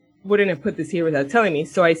landlord wouldn't have put this here without telling me.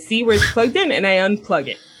 So I see where it's plugged in and I unplug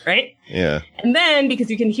it, right? Yeah. And then because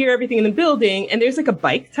you can hear everything in the building and there's like a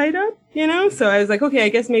bike tied up, you know? So I was like, okay, I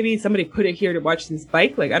guess maybe somebody put it here to watch this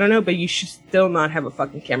bike. Like, I don't know, but you should still not have a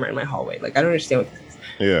fucking camera in my hallway. Like, I don't understand what this is.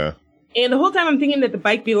 Yeah. And the whole time I'm thinking that the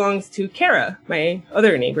bike belongs to Kara, my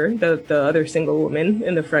other neighbor, the other single woman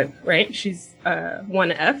in the front, right? She's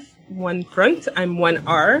 1F, 1 front. I'm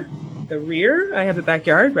 1R, the rear. I have the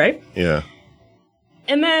backyard, right? Yeah.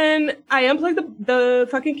 And then I unplug the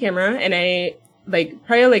fucking camera, and I,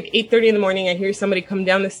 probably 8:30 in the morning, I hear somebody come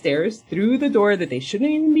down the stairs through the door that they shouldn't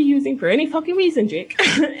even be using for any fucking reason, Jake.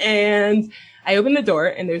 And I open the door,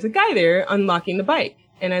 and there's a guy there unlocking the bike.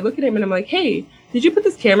 And I look at him, and I'm like, hey, did you put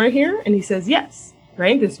this camera here? And he says, yes,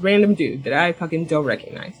 right? This random dude that I fucking don't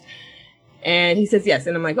recognize. And he says, yes.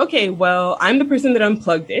 And I'm like, okay, well, I'm the person that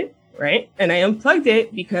unplugged it, right? And I unplugged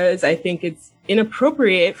it because I think it's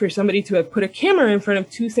inappropriate for somebody to have put a camera in front of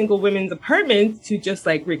 2 single women's apartments to just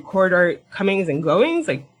record our comings and goings.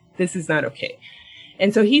 Like, this is not okay.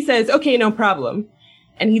 And so he says, okay, no problem.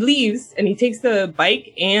 And he leaves and he takes the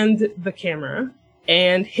bike and the camera,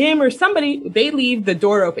 and him or somebody, they leave the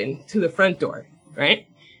door open to the front door, right?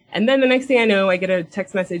 And then the next thing I know, I get a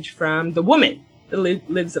text message from the woman that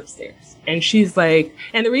lives upstairs. And she's like,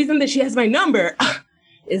 and the reason that she has my number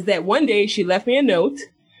is that one day she left me a note,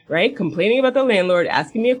 right, complaining about the landlord,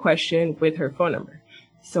 asking me a question with her phone number.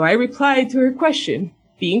 So I replied to her question,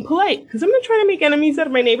 being polite, because I'm not trying to make enemies out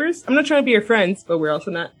of my neighbors. I'm not trying to be her friends, but we're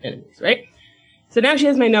also not enemies, right? So now she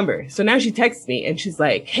has my number. So now she texts me and she's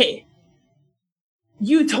like, hey,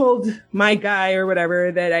 you told my guy or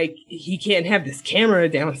whatever that he can't have this camera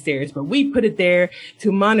downstairs, but we put it there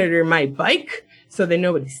to monitor my bike so that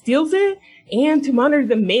nobody steals it, and to monitor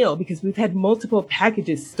the mail because we've had multiple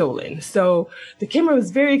packages stolen. So the camera was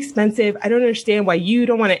very expensive. I don't understand why you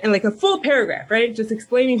don't want to, and a full paragraph, right? Just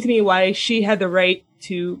explaining to me why she had the right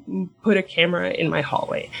to put a camera in my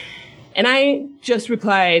hallway. And I just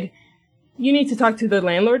replied, you need to talk to the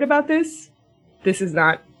landlord about this. This is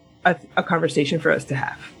not a conversation for us to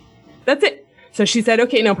have. That's it. So she said,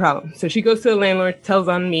 okay, no problem. So she goes to the landlord, tells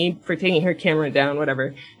on me for taking her camera down,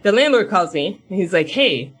 whatever. The landlord calls me and he's like,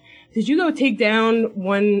 hey, did you go take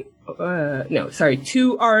down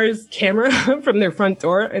 2R's camera from their front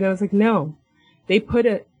door? And I was like, no, they put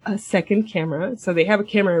a second camera. So they have a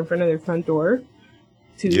camera in front of their front door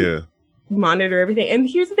to monitor everything. And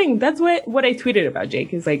here's the thing. That's what I tweeted about,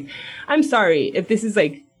 Jake, is I'm sorry if this is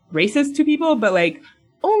racist to people, but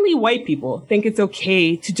only white people think it's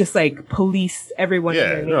okay to just like police everyone in Yeah,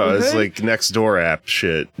 their no, neighborhood. it's like next door app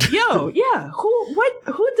shit. Yo, yeah.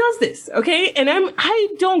 Who does this? Okay. And I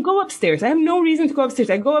don't go upstairs. I have no reason to go upstairs.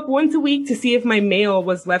 I go up once a week to see if my mail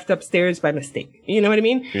was left upstairs by mistake. You know what I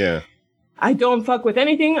mean? Yeah. I don't fuck with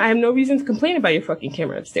anything. I have no reason to complain about your fucking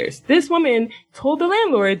camera upstairs. This woman told the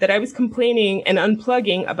landlord that I was complaining and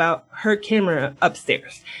unplugging about her camera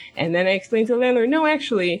upstairs. And then I explained to the landlord, no,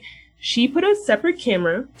 actually, she put a separate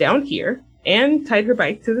camera down here and tied her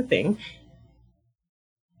bike to the thing.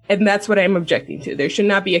 And that's what I'm objecting to. There should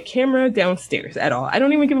not be a camera downstairs at all. I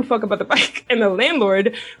don't even give a fuck about the bike. And the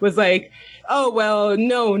landlord was like, oh, well,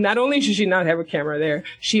 no, not only should she not have a camera there,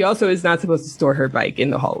 she also is not supposed to store her bike in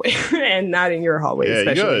the hallway and not in your hallway, Yeah,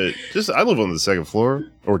 especially. you gotta, I live on the second floor.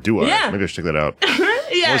 Or do I? Yeah. Maybe I should check that out.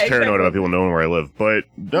 Yeah, I was paranoid exactly. about people knowing where I live. But,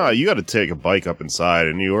 no, you gotta take a bike up inside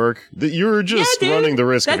in New York. You're just Yeah, dude. running the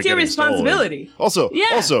risk of That's it your getting stolen. responsibility. Also,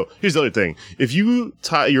 Yeah. here's the other thing. If you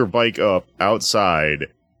tie your bike up outside,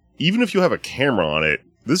 even if you have a camera on it,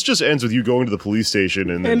 this just ends with you going to the police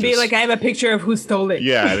station and then And be just- like, I have a picture of who stole it.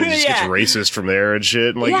 yeah, and it just gets racist from there and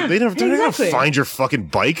shit. And like, Yeah, they're not gonna exactly. find your fucking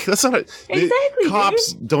bike. That's not Exactly,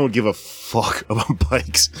 cops don't give a fuck about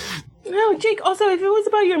bikes. No, Jake, also, if it was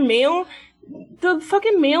about your mail, the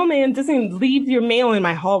fucking mailman doesn't leave your mail in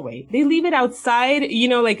my hallway. They leave it outside, you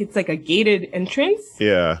know, like it's like a gated entrance.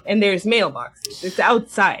 Yeah. And there's mailboxes. It's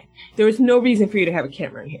outside. There was no reason for you to have a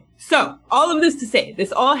camera in here. So, all of this to say,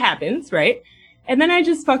 this all happens, right? And then I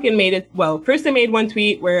just fucking made it. Well, first I made one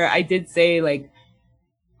tweet where I did say, like,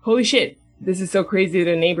 holy shit, this is so crazy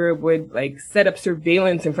that a neighbor would, like, set up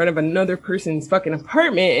surveillance in front of another person's fucking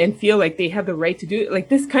apartment and feel like they have the right to do it. Like,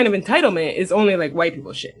 this kind of entitlement is only, like, white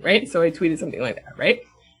people shit, right? So I tweeted something like that, right?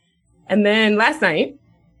 And then last night,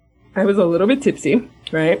 I was a little bit tipsy,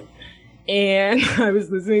 right? And I was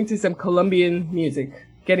listening to some Colombian music,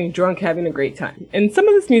 getting drunk, having a great time. And some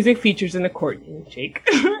of this music features an accordion, Jake.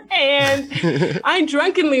 And I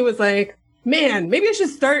drunkenly was like, man, maybe I should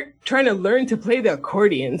start trying to learn to play the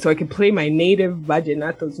accordion so I can play my native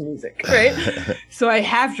vallenatos music, right? So I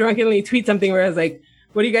half drunkenly tweet something where I was like,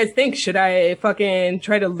 what do you guys think? Should I fucking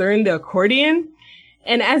try to learn the accordion?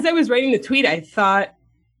 And as I was writing the tweet, I thought,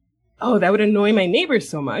 oh, that would annoy my neighbors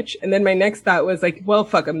so much. And then my next thought was like, well,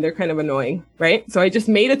 fuck them. They're kind of annoying, right? So I just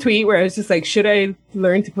made a tweet where I was just like, should I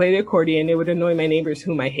learn to play the accordion? It would annoy my neighbors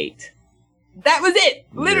whom I hate. That was it.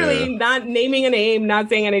 Literally not naming a name, not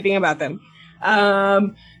saying anything about them.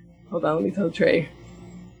 Hold on. Let me tell Trey.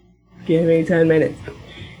 Give me 10 minutes.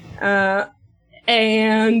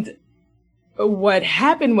 And what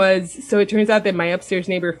happened was, so it turns out that my upstairs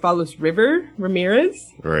neighbor follows River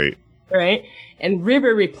Ramirez. Right. Right? And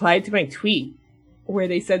River replied to my tweet where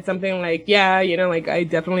they said something like, yeah, you know, like, I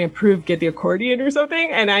definitely approve, get the accordion or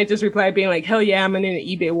something. And I just replied being like, hell yeah, I'm in an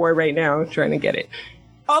eBay war right now trying to get it.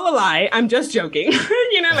 All a lie. I'm just joking.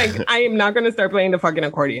 You know, like, I am not going to start playing the fucking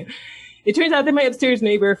accordion. It turns out that my upstairs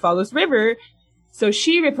neighbor follows River. So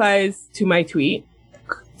she replies to my tweet.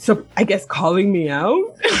 So I guess calling me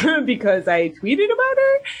out because I tweeted about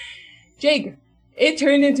her. Jake, it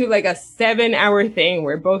turned into like a 7-hour thing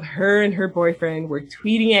where both her and her boyfriend were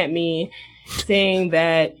tweeting at me saying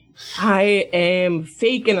that I am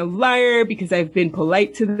fake and a liar because I've been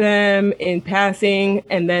polite to them in passing.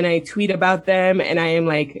 And then I tweet about them and I am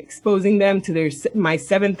like exposing them to my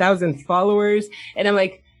 7,000 followers. And I'm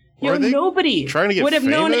like, yo, nobody would have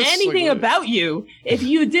known anything about you if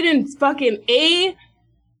you didn't fucking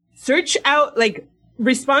search out, like,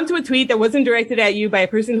 respond to a tweet that wasn't directed at you by a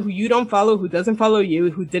person who you don't follow, who doesn't follow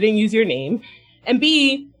you, who didn't use your name, and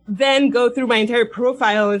B, then go through my entire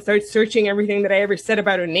profile and start searching everything that I ever said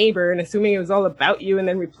about a neighbor and assuming it was all about you and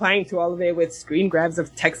then replying to all of it with screen grabs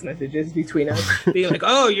of text messages between us being like,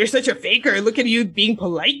 oh, you're such a faker. Look at you being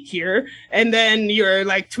polite here. And then you're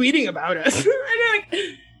like tweeting about us. And I'm like,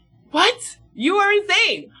 what? You are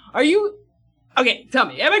insane. Are you? Okay, tell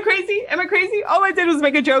me. Am I crazy? Am I crazy? All I did was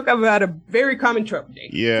make a joke about a very common trope,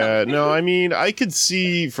 Jake. Yeah, no, I mean, I could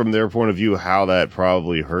see from their point of view how that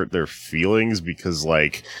probably hurt their feelings because,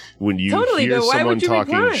 like, when you hear someone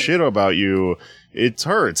talking shit about you, it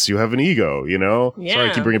hurts. You have an ego, you know? Yeah.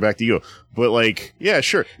 Sorry, I keep bringing back the ego. But, like, yeah,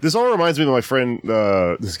 sure. This all reminds me of my friend,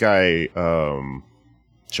 this guy,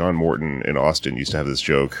 John Morton in Austin used to have this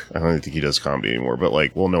joke. I don't think he does comedy anymore, but,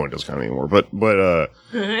 like, well, no one does comedy anymore. But,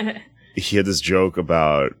 he had this joke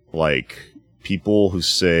about, like, people who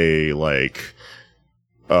say, like,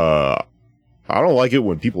 I don't like it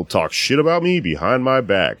when people talk shit about me behind my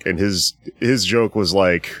back. And his joke was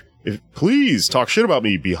like, please talk shit about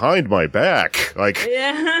me behind my back. Like,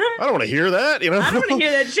 Yeah. I don't want to hear that, you know? I don't want to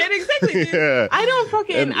hear that shit. Exactly, dude. Yeah. I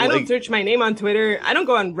don't search my name on Twitter. I don't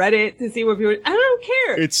go on Reddit to see what people. I don't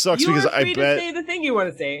care. It sucks you because are I free bet to say the thing you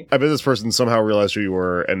want to say. I bet this person somehow realized who you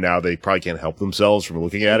were, and now they probably can't help themselves from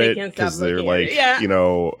looking at They it can't stop because they're looking at like, it. Yeah. you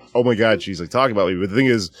know, oh my god, she's like talking about me. But the thing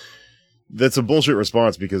is, that's a bullshit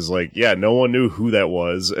response because, like, yeah, no one knew who that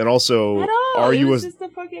was, and also, At all. are It you was a, just a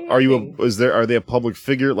fucking are you thing. are they a public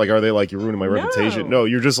figure? Like, are they like you're ruining my reputation? No,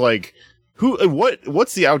 you're just like,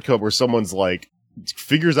 what's the outcome where someone's like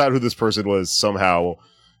figures out who this person was somehow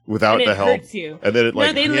without and the it help, hurts you. and then it like,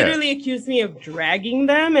 No, they literally accused me of dragging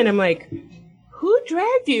them, and I'm like, who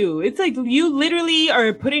dragged you? It's like you literally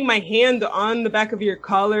are putting my hand on the back of your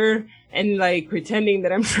collar and like pretending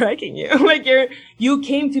that I'm dragging you. Like you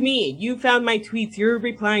came to me, you found my tweets, you're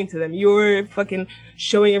replying to them, you're fucking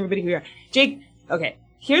showing everybody who you are. Jake, okay,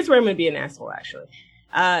 here's where I'm gonna be an asshole actually.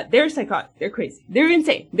 They're psychotic, they're crazy, they're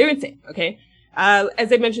insane, okay?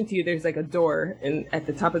 As I mentioned to you, there's like a door at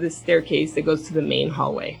the top of this staircase that goes to the main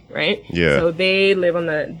hallway, right? Yeah. So they live on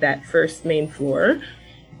that first main floor.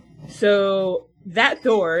 So that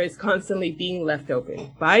door is constantly being left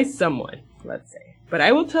open by someone, let's say. But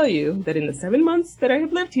I will tell you that in the 7 months that I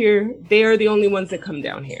have lived here, they are the only ones that come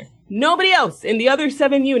down here. Nobody else in the other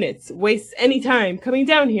 7 units wastes any time coming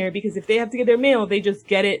down here because if they have to get their mail, they just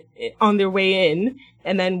get it on their way in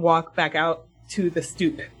and then walk back out to the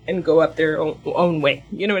stoop and go up their own way.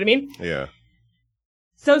 You know what I mean? Yeah.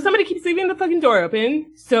 So somebody keeps leaving the fucking door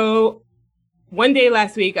open. So one day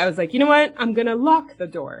last week, I was like, you know what? I'm going to lock the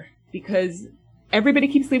door because everybody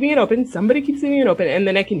keeps leaving it open. Somebody keeps leaving it open. And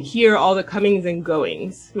then I can hear all the comings and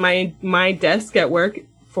goings. My desk at work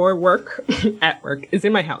at work is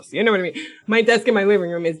in my house. You know what I mean? My desk in my living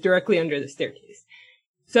room is directly under the staircase.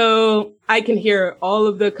 So I can hear all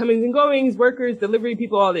of the comings and goings, workers, delivery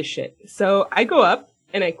people, all this shit. So I go up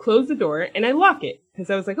and I close the door and I lock it because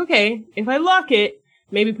I was like, okay, if I lock it,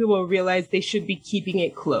 maybe people will realize they should be keeping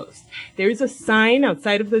it closed. There's a sign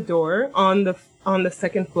outside of the door on the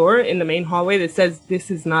second floor in the main hallway that says this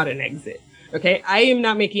is not an exit. Okay, I am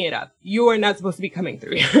not making it up. You are not supposed to be coming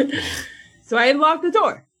through. So I locked the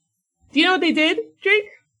door. Do you know what they did, Drake?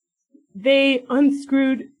 They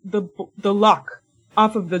unscrewed the lock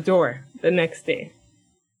off of the door the next day.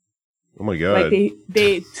 Oh my god. Like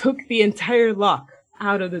they took the entire lock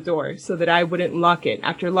out of the door so that I wouldn't lock it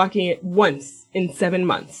after locking it once in 7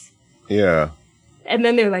 months. Yeah. And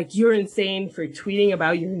then they're like, you're insane for tweeting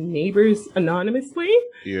about your neighbors anonymously.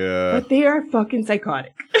 Yeah. But they are fucking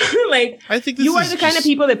psychotic. Like, I think this you are is the kind of just-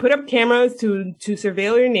 people that put up cameras to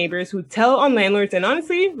surveil your neighbors, who tell on landlords. And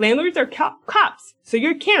honestly, landlords are cops. So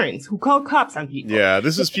you're Karens who call cops on people. Yeah,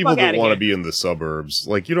 this is Get the people fuck that outta want to here. be in the suburbs.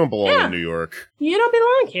 Like, you don't belong Yeah. in New York. You don't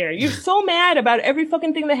belong here. You're so mad about every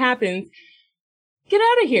fucking thing that happens. Get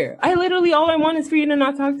out of here. All I want is for you to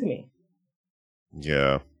not talk to me.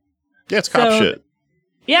 Yeah. Yeah, it's cop So- shit.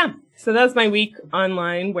 Yeah. So that was my week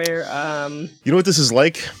online where, You know what this is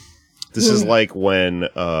like? This is Hmm. like when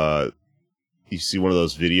you see one of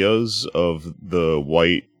those videos of the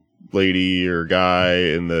white lady or guy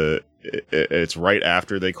in it's right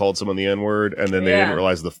after they called someone the N-word, and then they Yeah. didn't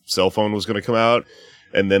realize the cell phone was going to come out,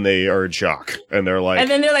 and then they are in shock, and they're like, and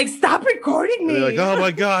then they're like, stop recording me. they're like, oh my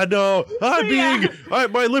god, no, Yeah.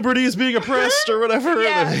 my liberty is being oppressed or whatever.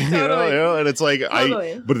 Yeah, You totally. know, and it's like,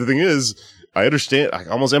 Totally. but the thing is, I understand, I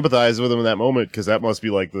almost empathize with him in that moment, because that must be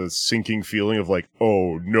like the sinking feeling of like,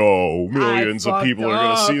 oh no, millions of fucked people are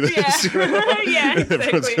going to see up. this. Yeah. You know? Yeah,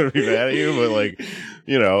 Everyone's exactly. going to be mad at you, but like,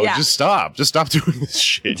 you know, Yeah. just stop doing this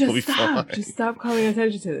shit. You'll be fine. Just stop calling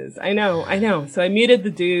attention to this. I know. So I muted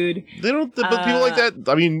the dude. They don't, but people like that,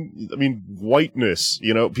 I mean, whiteness,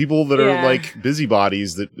 you know, people that are Yeah. like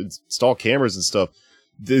busybodies that install cameras and stuff,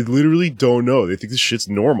 they literally don't know. They think this shit's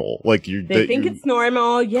normal. Like, They think it's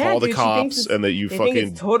normal. Yeah, call the dude, she thinks cops it's- and that you they think fucking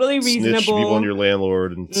it's totally snitch reasonable. people on your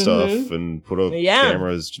landlord and stuff and put up Yeah.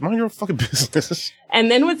 cameras. Just mind your own fucking business.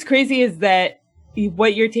 And then what's crazy is that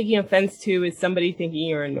what you're taking offense to is somebody thinking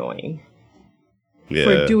you're annoying Yeah.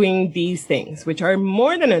 for doing these things, which are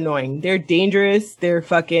more than annoying. They're dangerous. They're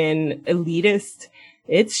fucking elitist.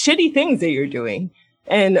 It's shitty things that you're doing.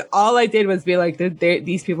 And all I did was be like,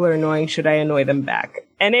 these people are annoying. Should I annoy them back?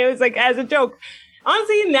 And it was like, as a joke.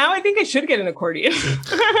 Honestly, now I think I should get an accordion.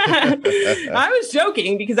 I was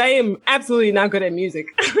joking because I am absolutely not good at music.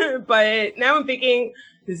 But now I'm thinking,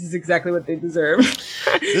 this is exactly what they deserve.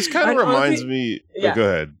 This kind of And reminds honestly- me. yeah. Go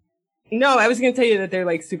ahead. No, I was going to tell you that they're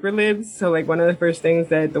like super libs. So like one of the first things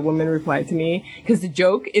that the woman replied to me, because the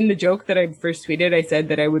joke that I first tweeted, I said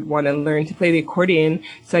that I would want to learn to play the accordion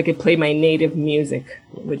so I could play my native music,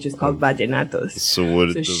 which is called vallenatos.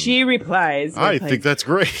 So she replies. I think that's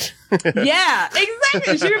great. Yeah,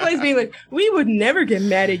 exactly. She replies being like, we would never get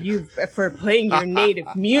mad at you for playing your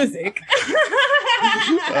native music.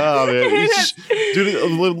 Oh, man.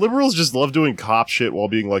 Dude, liberals just love doing cop shit while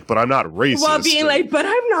being like, but I'm not racist. While being like, but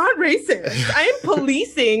I'm not racist. I am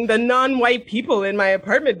policing the non-white people in my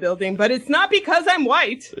apartment building, but it's not because I'm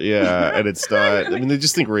white. Yeah, and it's not. I mean, they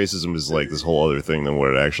just think racism is like this whole other thing than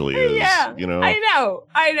what it actually is. Yeah, you know?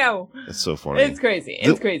 I know. It's so funny. It's crazy.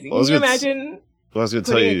 Can you imagine I was going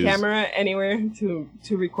to tell putting you a camera anywhere to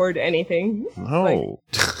record anything? No.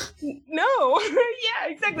 No. Yeah,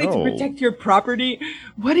 exactly. No. To protect your property.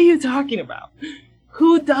 What are you talking about?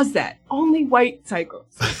 Who does that? Only white psychos.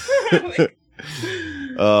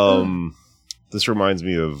 This reminds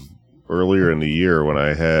me of earlier in the year when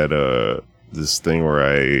I had this thing where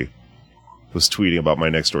I was tweeting about my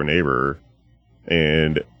next door neighbor,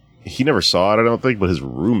 and he never saw it, I don't think, but his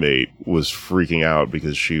roommate was freaking out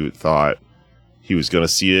because she thought he was going to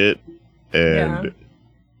see it, and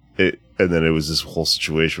and then it was this whole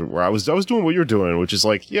situation where I was doing what you're doing, which is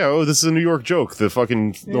like, this is a New York joke. The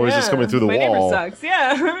fucking noise is coming through the my wall. My neighbor sucks,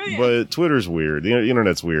 yeah. But Twitter's weird. The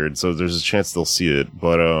internet's weird, so there's a chance they'll see it.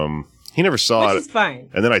 But he never saw it. Which is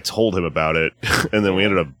fine. And then I told him about it, and then we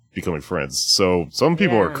ended up becoming friends. So some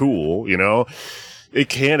people are cool, you know? It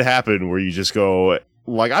can happen where you just go...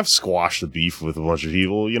 Like, I've squashed the beef with a bunch of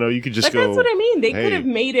people, you know, you could just go... That's what I mean. They could have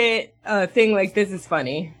made it a thing like, this is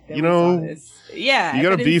funny. You know... Yeah. You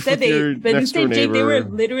got a beef with your next door neighbor. Jake, they were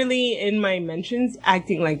literally, in my mentions,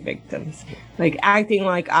 acting like victims. Like, acting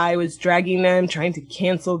like I was dragging them, trying to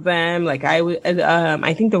cancel them. Like,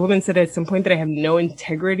 I think the woman said at some point that I have no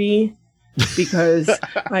integrity because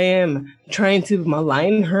I am trying to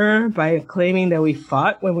malign her by claiming that we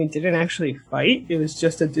fought when we didn't actually fight. It was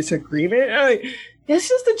just a disagreement. It's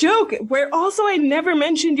just a joke. Where also I never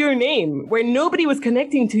mentioned your name. Where nobody was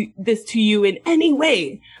connecting to this to you in any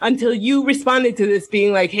way until you responded to this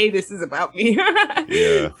being like, hey, this is about me.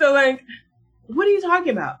 Yeah. So like, what are you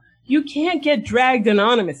talking about? You can't get dragged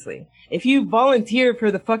anonymously. If you volunteer for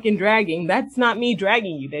the fucking dragging, that's not me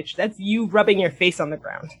dragging you, bitch. That's you rubbing your face on the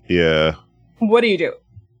ground. Yeah. What are you doing?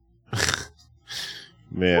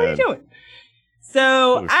 Man. What are you doing?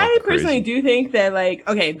 So I personally do think that, like,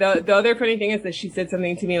 okay, the other funny thing is that she said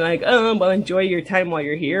something to me like, oh, well, enjoy your time while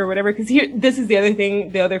you're here or whatever. Because this is the other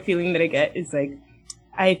thing, the other feeling that I get is like,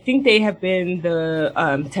 I think they have been the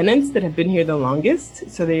tenants that have been here the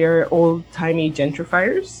longest. So they are old-timey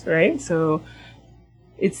gentrifiers, right? So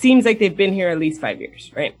it seems like they've been here at least 5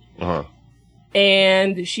 years, right? Uh-huh.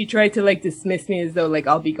 And she tried to, like, dismiss me as though, like,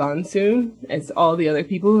 I'll be gone soon, as all the other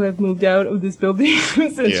people who have moved out of this building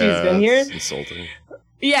since she's been here. It's insulting.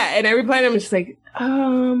 Yeah, and I replied, I'm just like,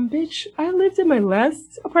 bitch, I lived in my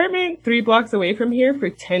last apartment 3 blocks away from here for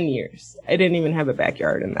 10 years. I didn't even have a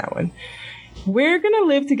backyard in that one. We're gonna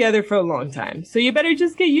live together for a long time, so you better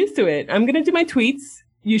just get used to it. I'm gonna do my tweets.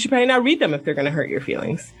 You should probably not read them if they're gonna hurt your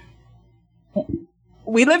feelings.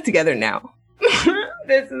 We live together now.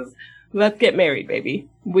 Let's get married, baby.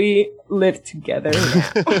 We live together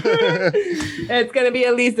now. It's going to be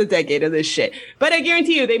at least a decade of this shit. But I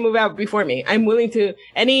guarantee you they move out before me. I'm willing to,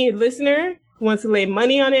 any listener who wants to lay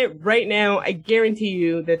money on it right now, I guarantee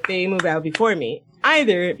you that they move out before me.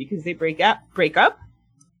 Either because they break up,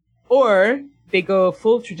 or they go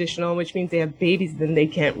full traditional, which means they have babies, then they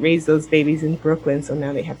can't raise those babies in Brooklyn, so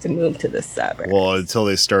now they have to move to the suburbs. Well, until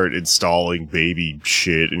they start installing baby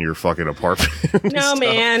shit in your fucking apartment. No,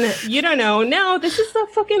 man, you don't know. No, this is a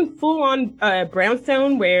fucking full-on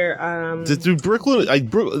brownstone where... Dude, Brooklyn,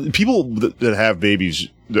 people that have babies,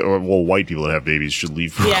 or, well, white people that have babies should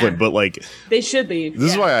leave Brooklyn, but, like... They should leave,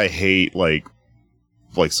 This is why I hate, like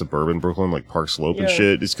suburban Brooklyn, like Park Slope and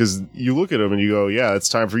shit. It's because you look at them and you go, yeah, it's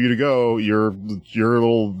time for you to go. Your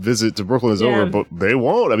little visit to Brooklyn is over. But they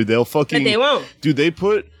won't. I mean, they'll fucking... But they won't. Dude, they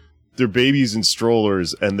put their babies in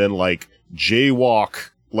strollers and then, like, jaywalk,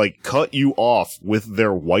 like, cut you off with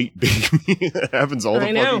their white baby. It happens all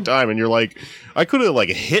the fucking time. And you're like, I could have, like,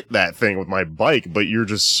 hit that thing with my bike, but you're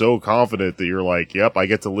just so confident that you're like, yep, I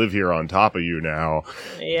get to live here on top of you now.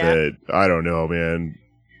 Yeah. That, I don't know, man.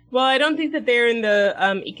 Well, I don't think that they're in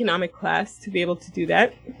the economic class to be able to do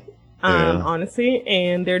that, honestly.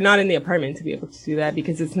 And they're not in the apartment to be able to do that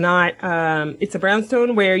because it's not, it's a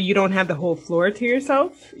brownstone where you don't have the whole floor to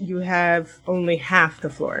yourself. You have only half the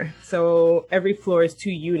floor. So every floor is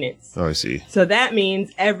 2 units. Oh, I see. So that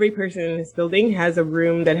means every person in this building has a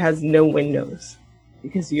room that has no windows.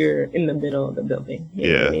 because you're in the middle of the building. You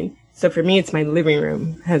know what I Yeah. mean? So for me, it's my living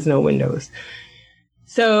room, has no windows.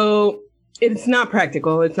 So it's not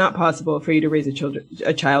practical. It's not possible for you to raise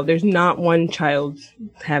a child. There's not one child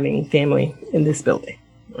having family in this building,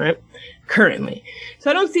 right? Currently. So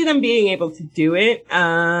I don't see them being able to do it.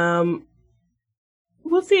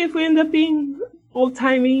 We'll see if we end up being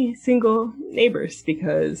old-timey single neighbors,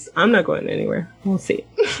 because I'm not going anywhere. We'll see.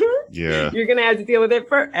 Yeah. You're going to have to deal with it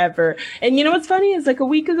forever. And you know what's funny is, like, a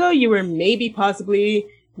week ago, you were maybe possibly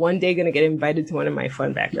one day going to get invited to one of my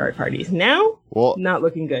fun backyard parties. Now, Well, not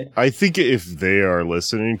looking good. I think if they are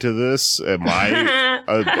listening to this, my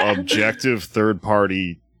objective third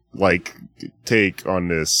party like take on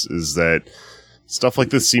this is that stuff like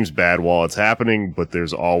this seems bad while it's happening, but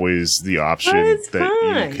there's always the option it's that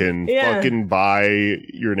fine. you can Yeah. fucking buy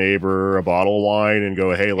your neighbor a bottle of wine and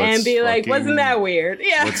go, hey, let's And be like, fucking- wasn't that weird?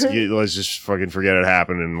 Yeah. let's just fucking forget it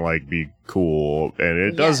happened and like be cool. And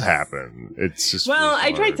it does Yes. happen. It's just Well, it's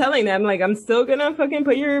I tried hard. telling them, like, I'm still gonna fucking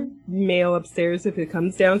put your mail upstairs if it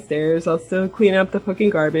comes downstairs. I'll still clean up the fucking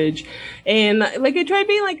garbage. And, like, I tried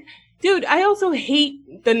being like, dude, I also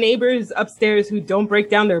hate the neighbors upstairs who don't break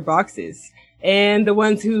down their boxes. And the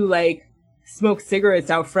ones who, like, smoke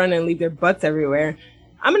cigarettes out front and leave their butts everywhere.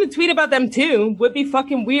 I'm gonna tweet about them too. Would be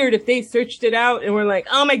fucking weird if they searched it out and were like,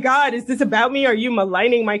 oh my god, is this about me? Are you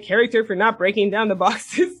maligning my character for not breaking down the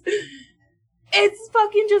boxes? It's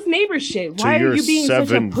fucking just neighbor shit. Why to are your you being such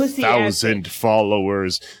a pussy ass? 7,000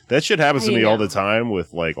 followers. That shit happens to I me all know. the time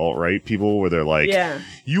with like alt-right people where they're like, Yeah.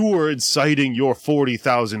 you were inciting your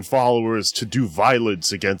 40,000 followers to do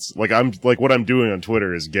violence against, like, I'm like, what I'm doing on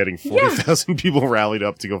Twitter is getting 40,000 people rallied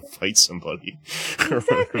up to go fight somebody. or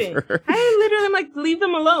Exactly. whatever. I literally am like, leave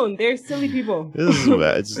them alone. They're silly people. This is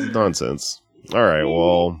bad. It's nonsense. All right,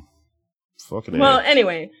 well, fucking Well, A.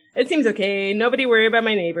 anyway, it seems okay. Nobody worry about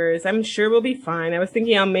my neighbors. I'm sure we'll be fine. I was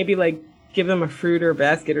thinking I'll maybe like give them a fruit or a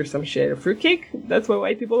basket or some shit. A fruitcake? That's what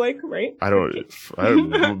white people like, right? I'm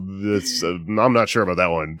not sure about that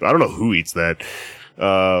one. I don't know who eats that.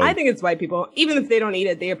 I think it's white people. Even if they don't eat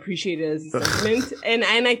it, they appreciate it as a sentiment.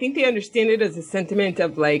 and I think they understand it as a sentiment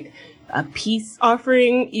of like a peace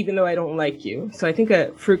offering, even though I don't like you. So I think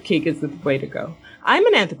a fruitcake is the way to go. I'm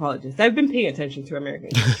an anthropologist. I've been paying attention to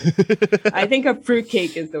American culture. I think a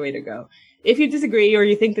fruitcake is the way to go. If you disagree or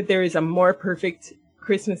you think that there is a more perfect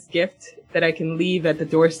Christmas gift that I can leave at the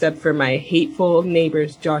doorstep for my hateful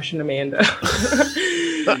neighbors, Josh and Amanda,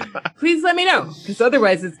 please let me know. Because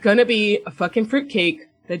otherwise it's going to be a fucking fruitcake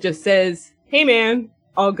that just says, hey man,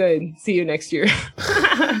 all good. See you next year.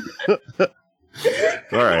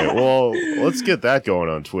 All right, well, let's get that going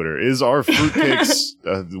on Twitter. Is our fruitcakes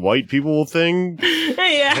a white people thing?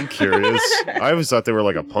 Yeah. I'm curious. I always thought they were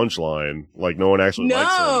like a punchline, like no one actually likes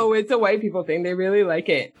them. No, it's a white people thing. They really like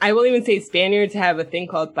it. I will even say Spaniards have a thing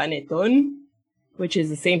called panettone, which is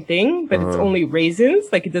the same thing, but it's only raisins.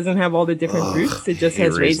 Like, it doesn't have all the different fruits. It just hate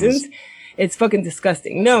has raisins. raisins. It's fucking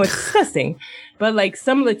disgusting. No, it's disgusting. But, like,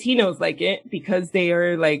 some Latinos like it because they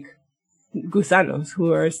are, like, gusanos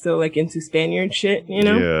who are still, like, into Spaniard shit, you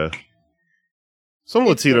know? Yeah. Some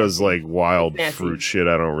It's Latinos nasty. like wild Nasty. fruit shit.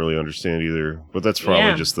 I don't really understand either. But that's probably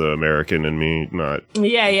Yeah. just the American in me, not.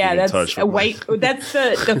 Yeah, Getting that's touched a with white. That's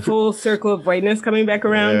the full circle of whiteness coming back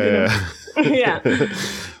around. Yeah. You know? Yeah.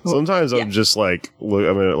 Sometimes Yeah. I'm just like, look,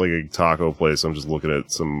 I'm at like a taco place. I'm just looking at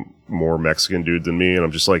some more Mexican dude than me, and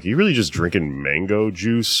I'm just like, you really just drinking mango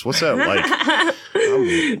juice? What's that like?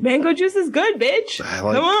 Mango juice is good, bitch. I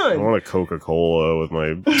Come on. want a Coca-Cola with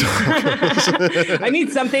my. I need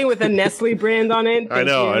something with a Nestle brand on it. I Thank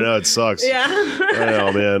know, you. I know, it sucks. Yeah. I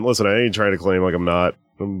know, man. Listen, I ain't trying to claim like I'm not.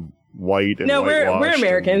 I'm white and No, we're whitewashed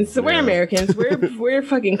Americans. and- We're yeah. Americans. We're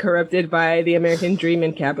fucking corrupted by the American dream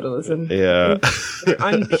and capitalism. Yeah. We're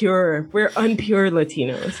unpure. We're unpure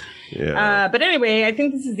Latinos. Yeah. But anyway, I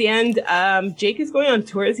think this is the end. Jake is going on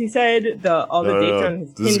tour, as he said. All the dates on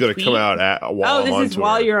his This is pinned going to tweet. come out while I'm this on is tour.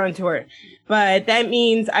 while you're on tour. But that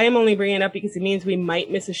means I am only bringing it up because it means we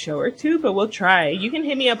might miss a show or two, but we'll try. You can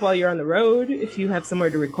hit me up while you're on the road if you have somewhere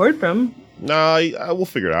to record from. Nah, we'll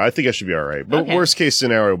figure it out. I think I should be all right. But Okay. worst case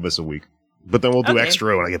scenario, we'll miss a week. But then we'll do Okay.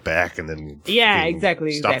 extra when I get back, and then Yeah, fucking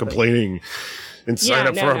exactly, Stop exactly. complaining and sign Yeah,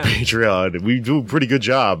 up no, for our no. Patreon. We do a pretty good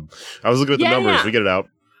job. I was looking at the Yeah, numbers. yeah. We get it out.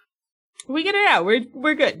 We get it out.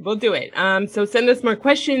 We're good. We'll do it. So send us more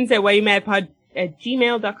questions at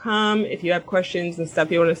whyoumadpod@gmail.com if you have questions and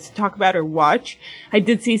stuff you want us to talk about or watch. I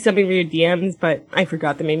did see some of your DMs, but I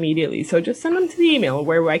forgot them immediately. So just send them to the email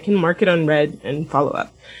where I can mark it on red and follow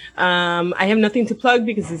up. I have nothing to plug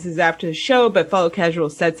because this is after the show, but follow Casual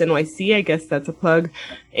Sets NYC. I guess that's a plug.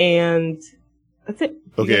 And that's it.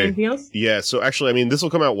 You got Okay. anything else? Yeah, so actually, I mean, this will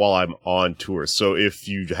come out while I'm on tour. So if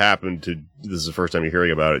you happen to, this is the first time you're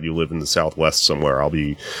hearing about it, you live in the Southwest somewhere, I'll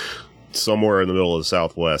be somewhere in the middle of the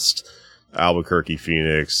Southwest, Albuquerque,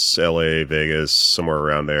 Phoenix, LA, Vegas, somewhere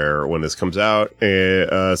around there when this comes out.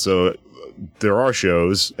 And, so there are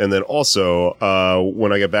shows. And then also,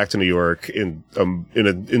 when I get back to New York in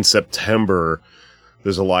September,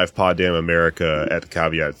 there's a live Pod Damn America at the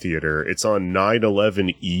Caveat Theater. It's on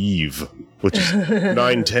 9/11 Eve, which is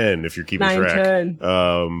 9/10 if you're keeping track.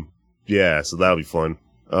 9/10. Yeah, so that'll be fun.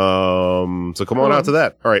 So come on out to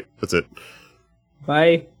that. All right, that's it.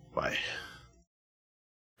 Bye. Bye.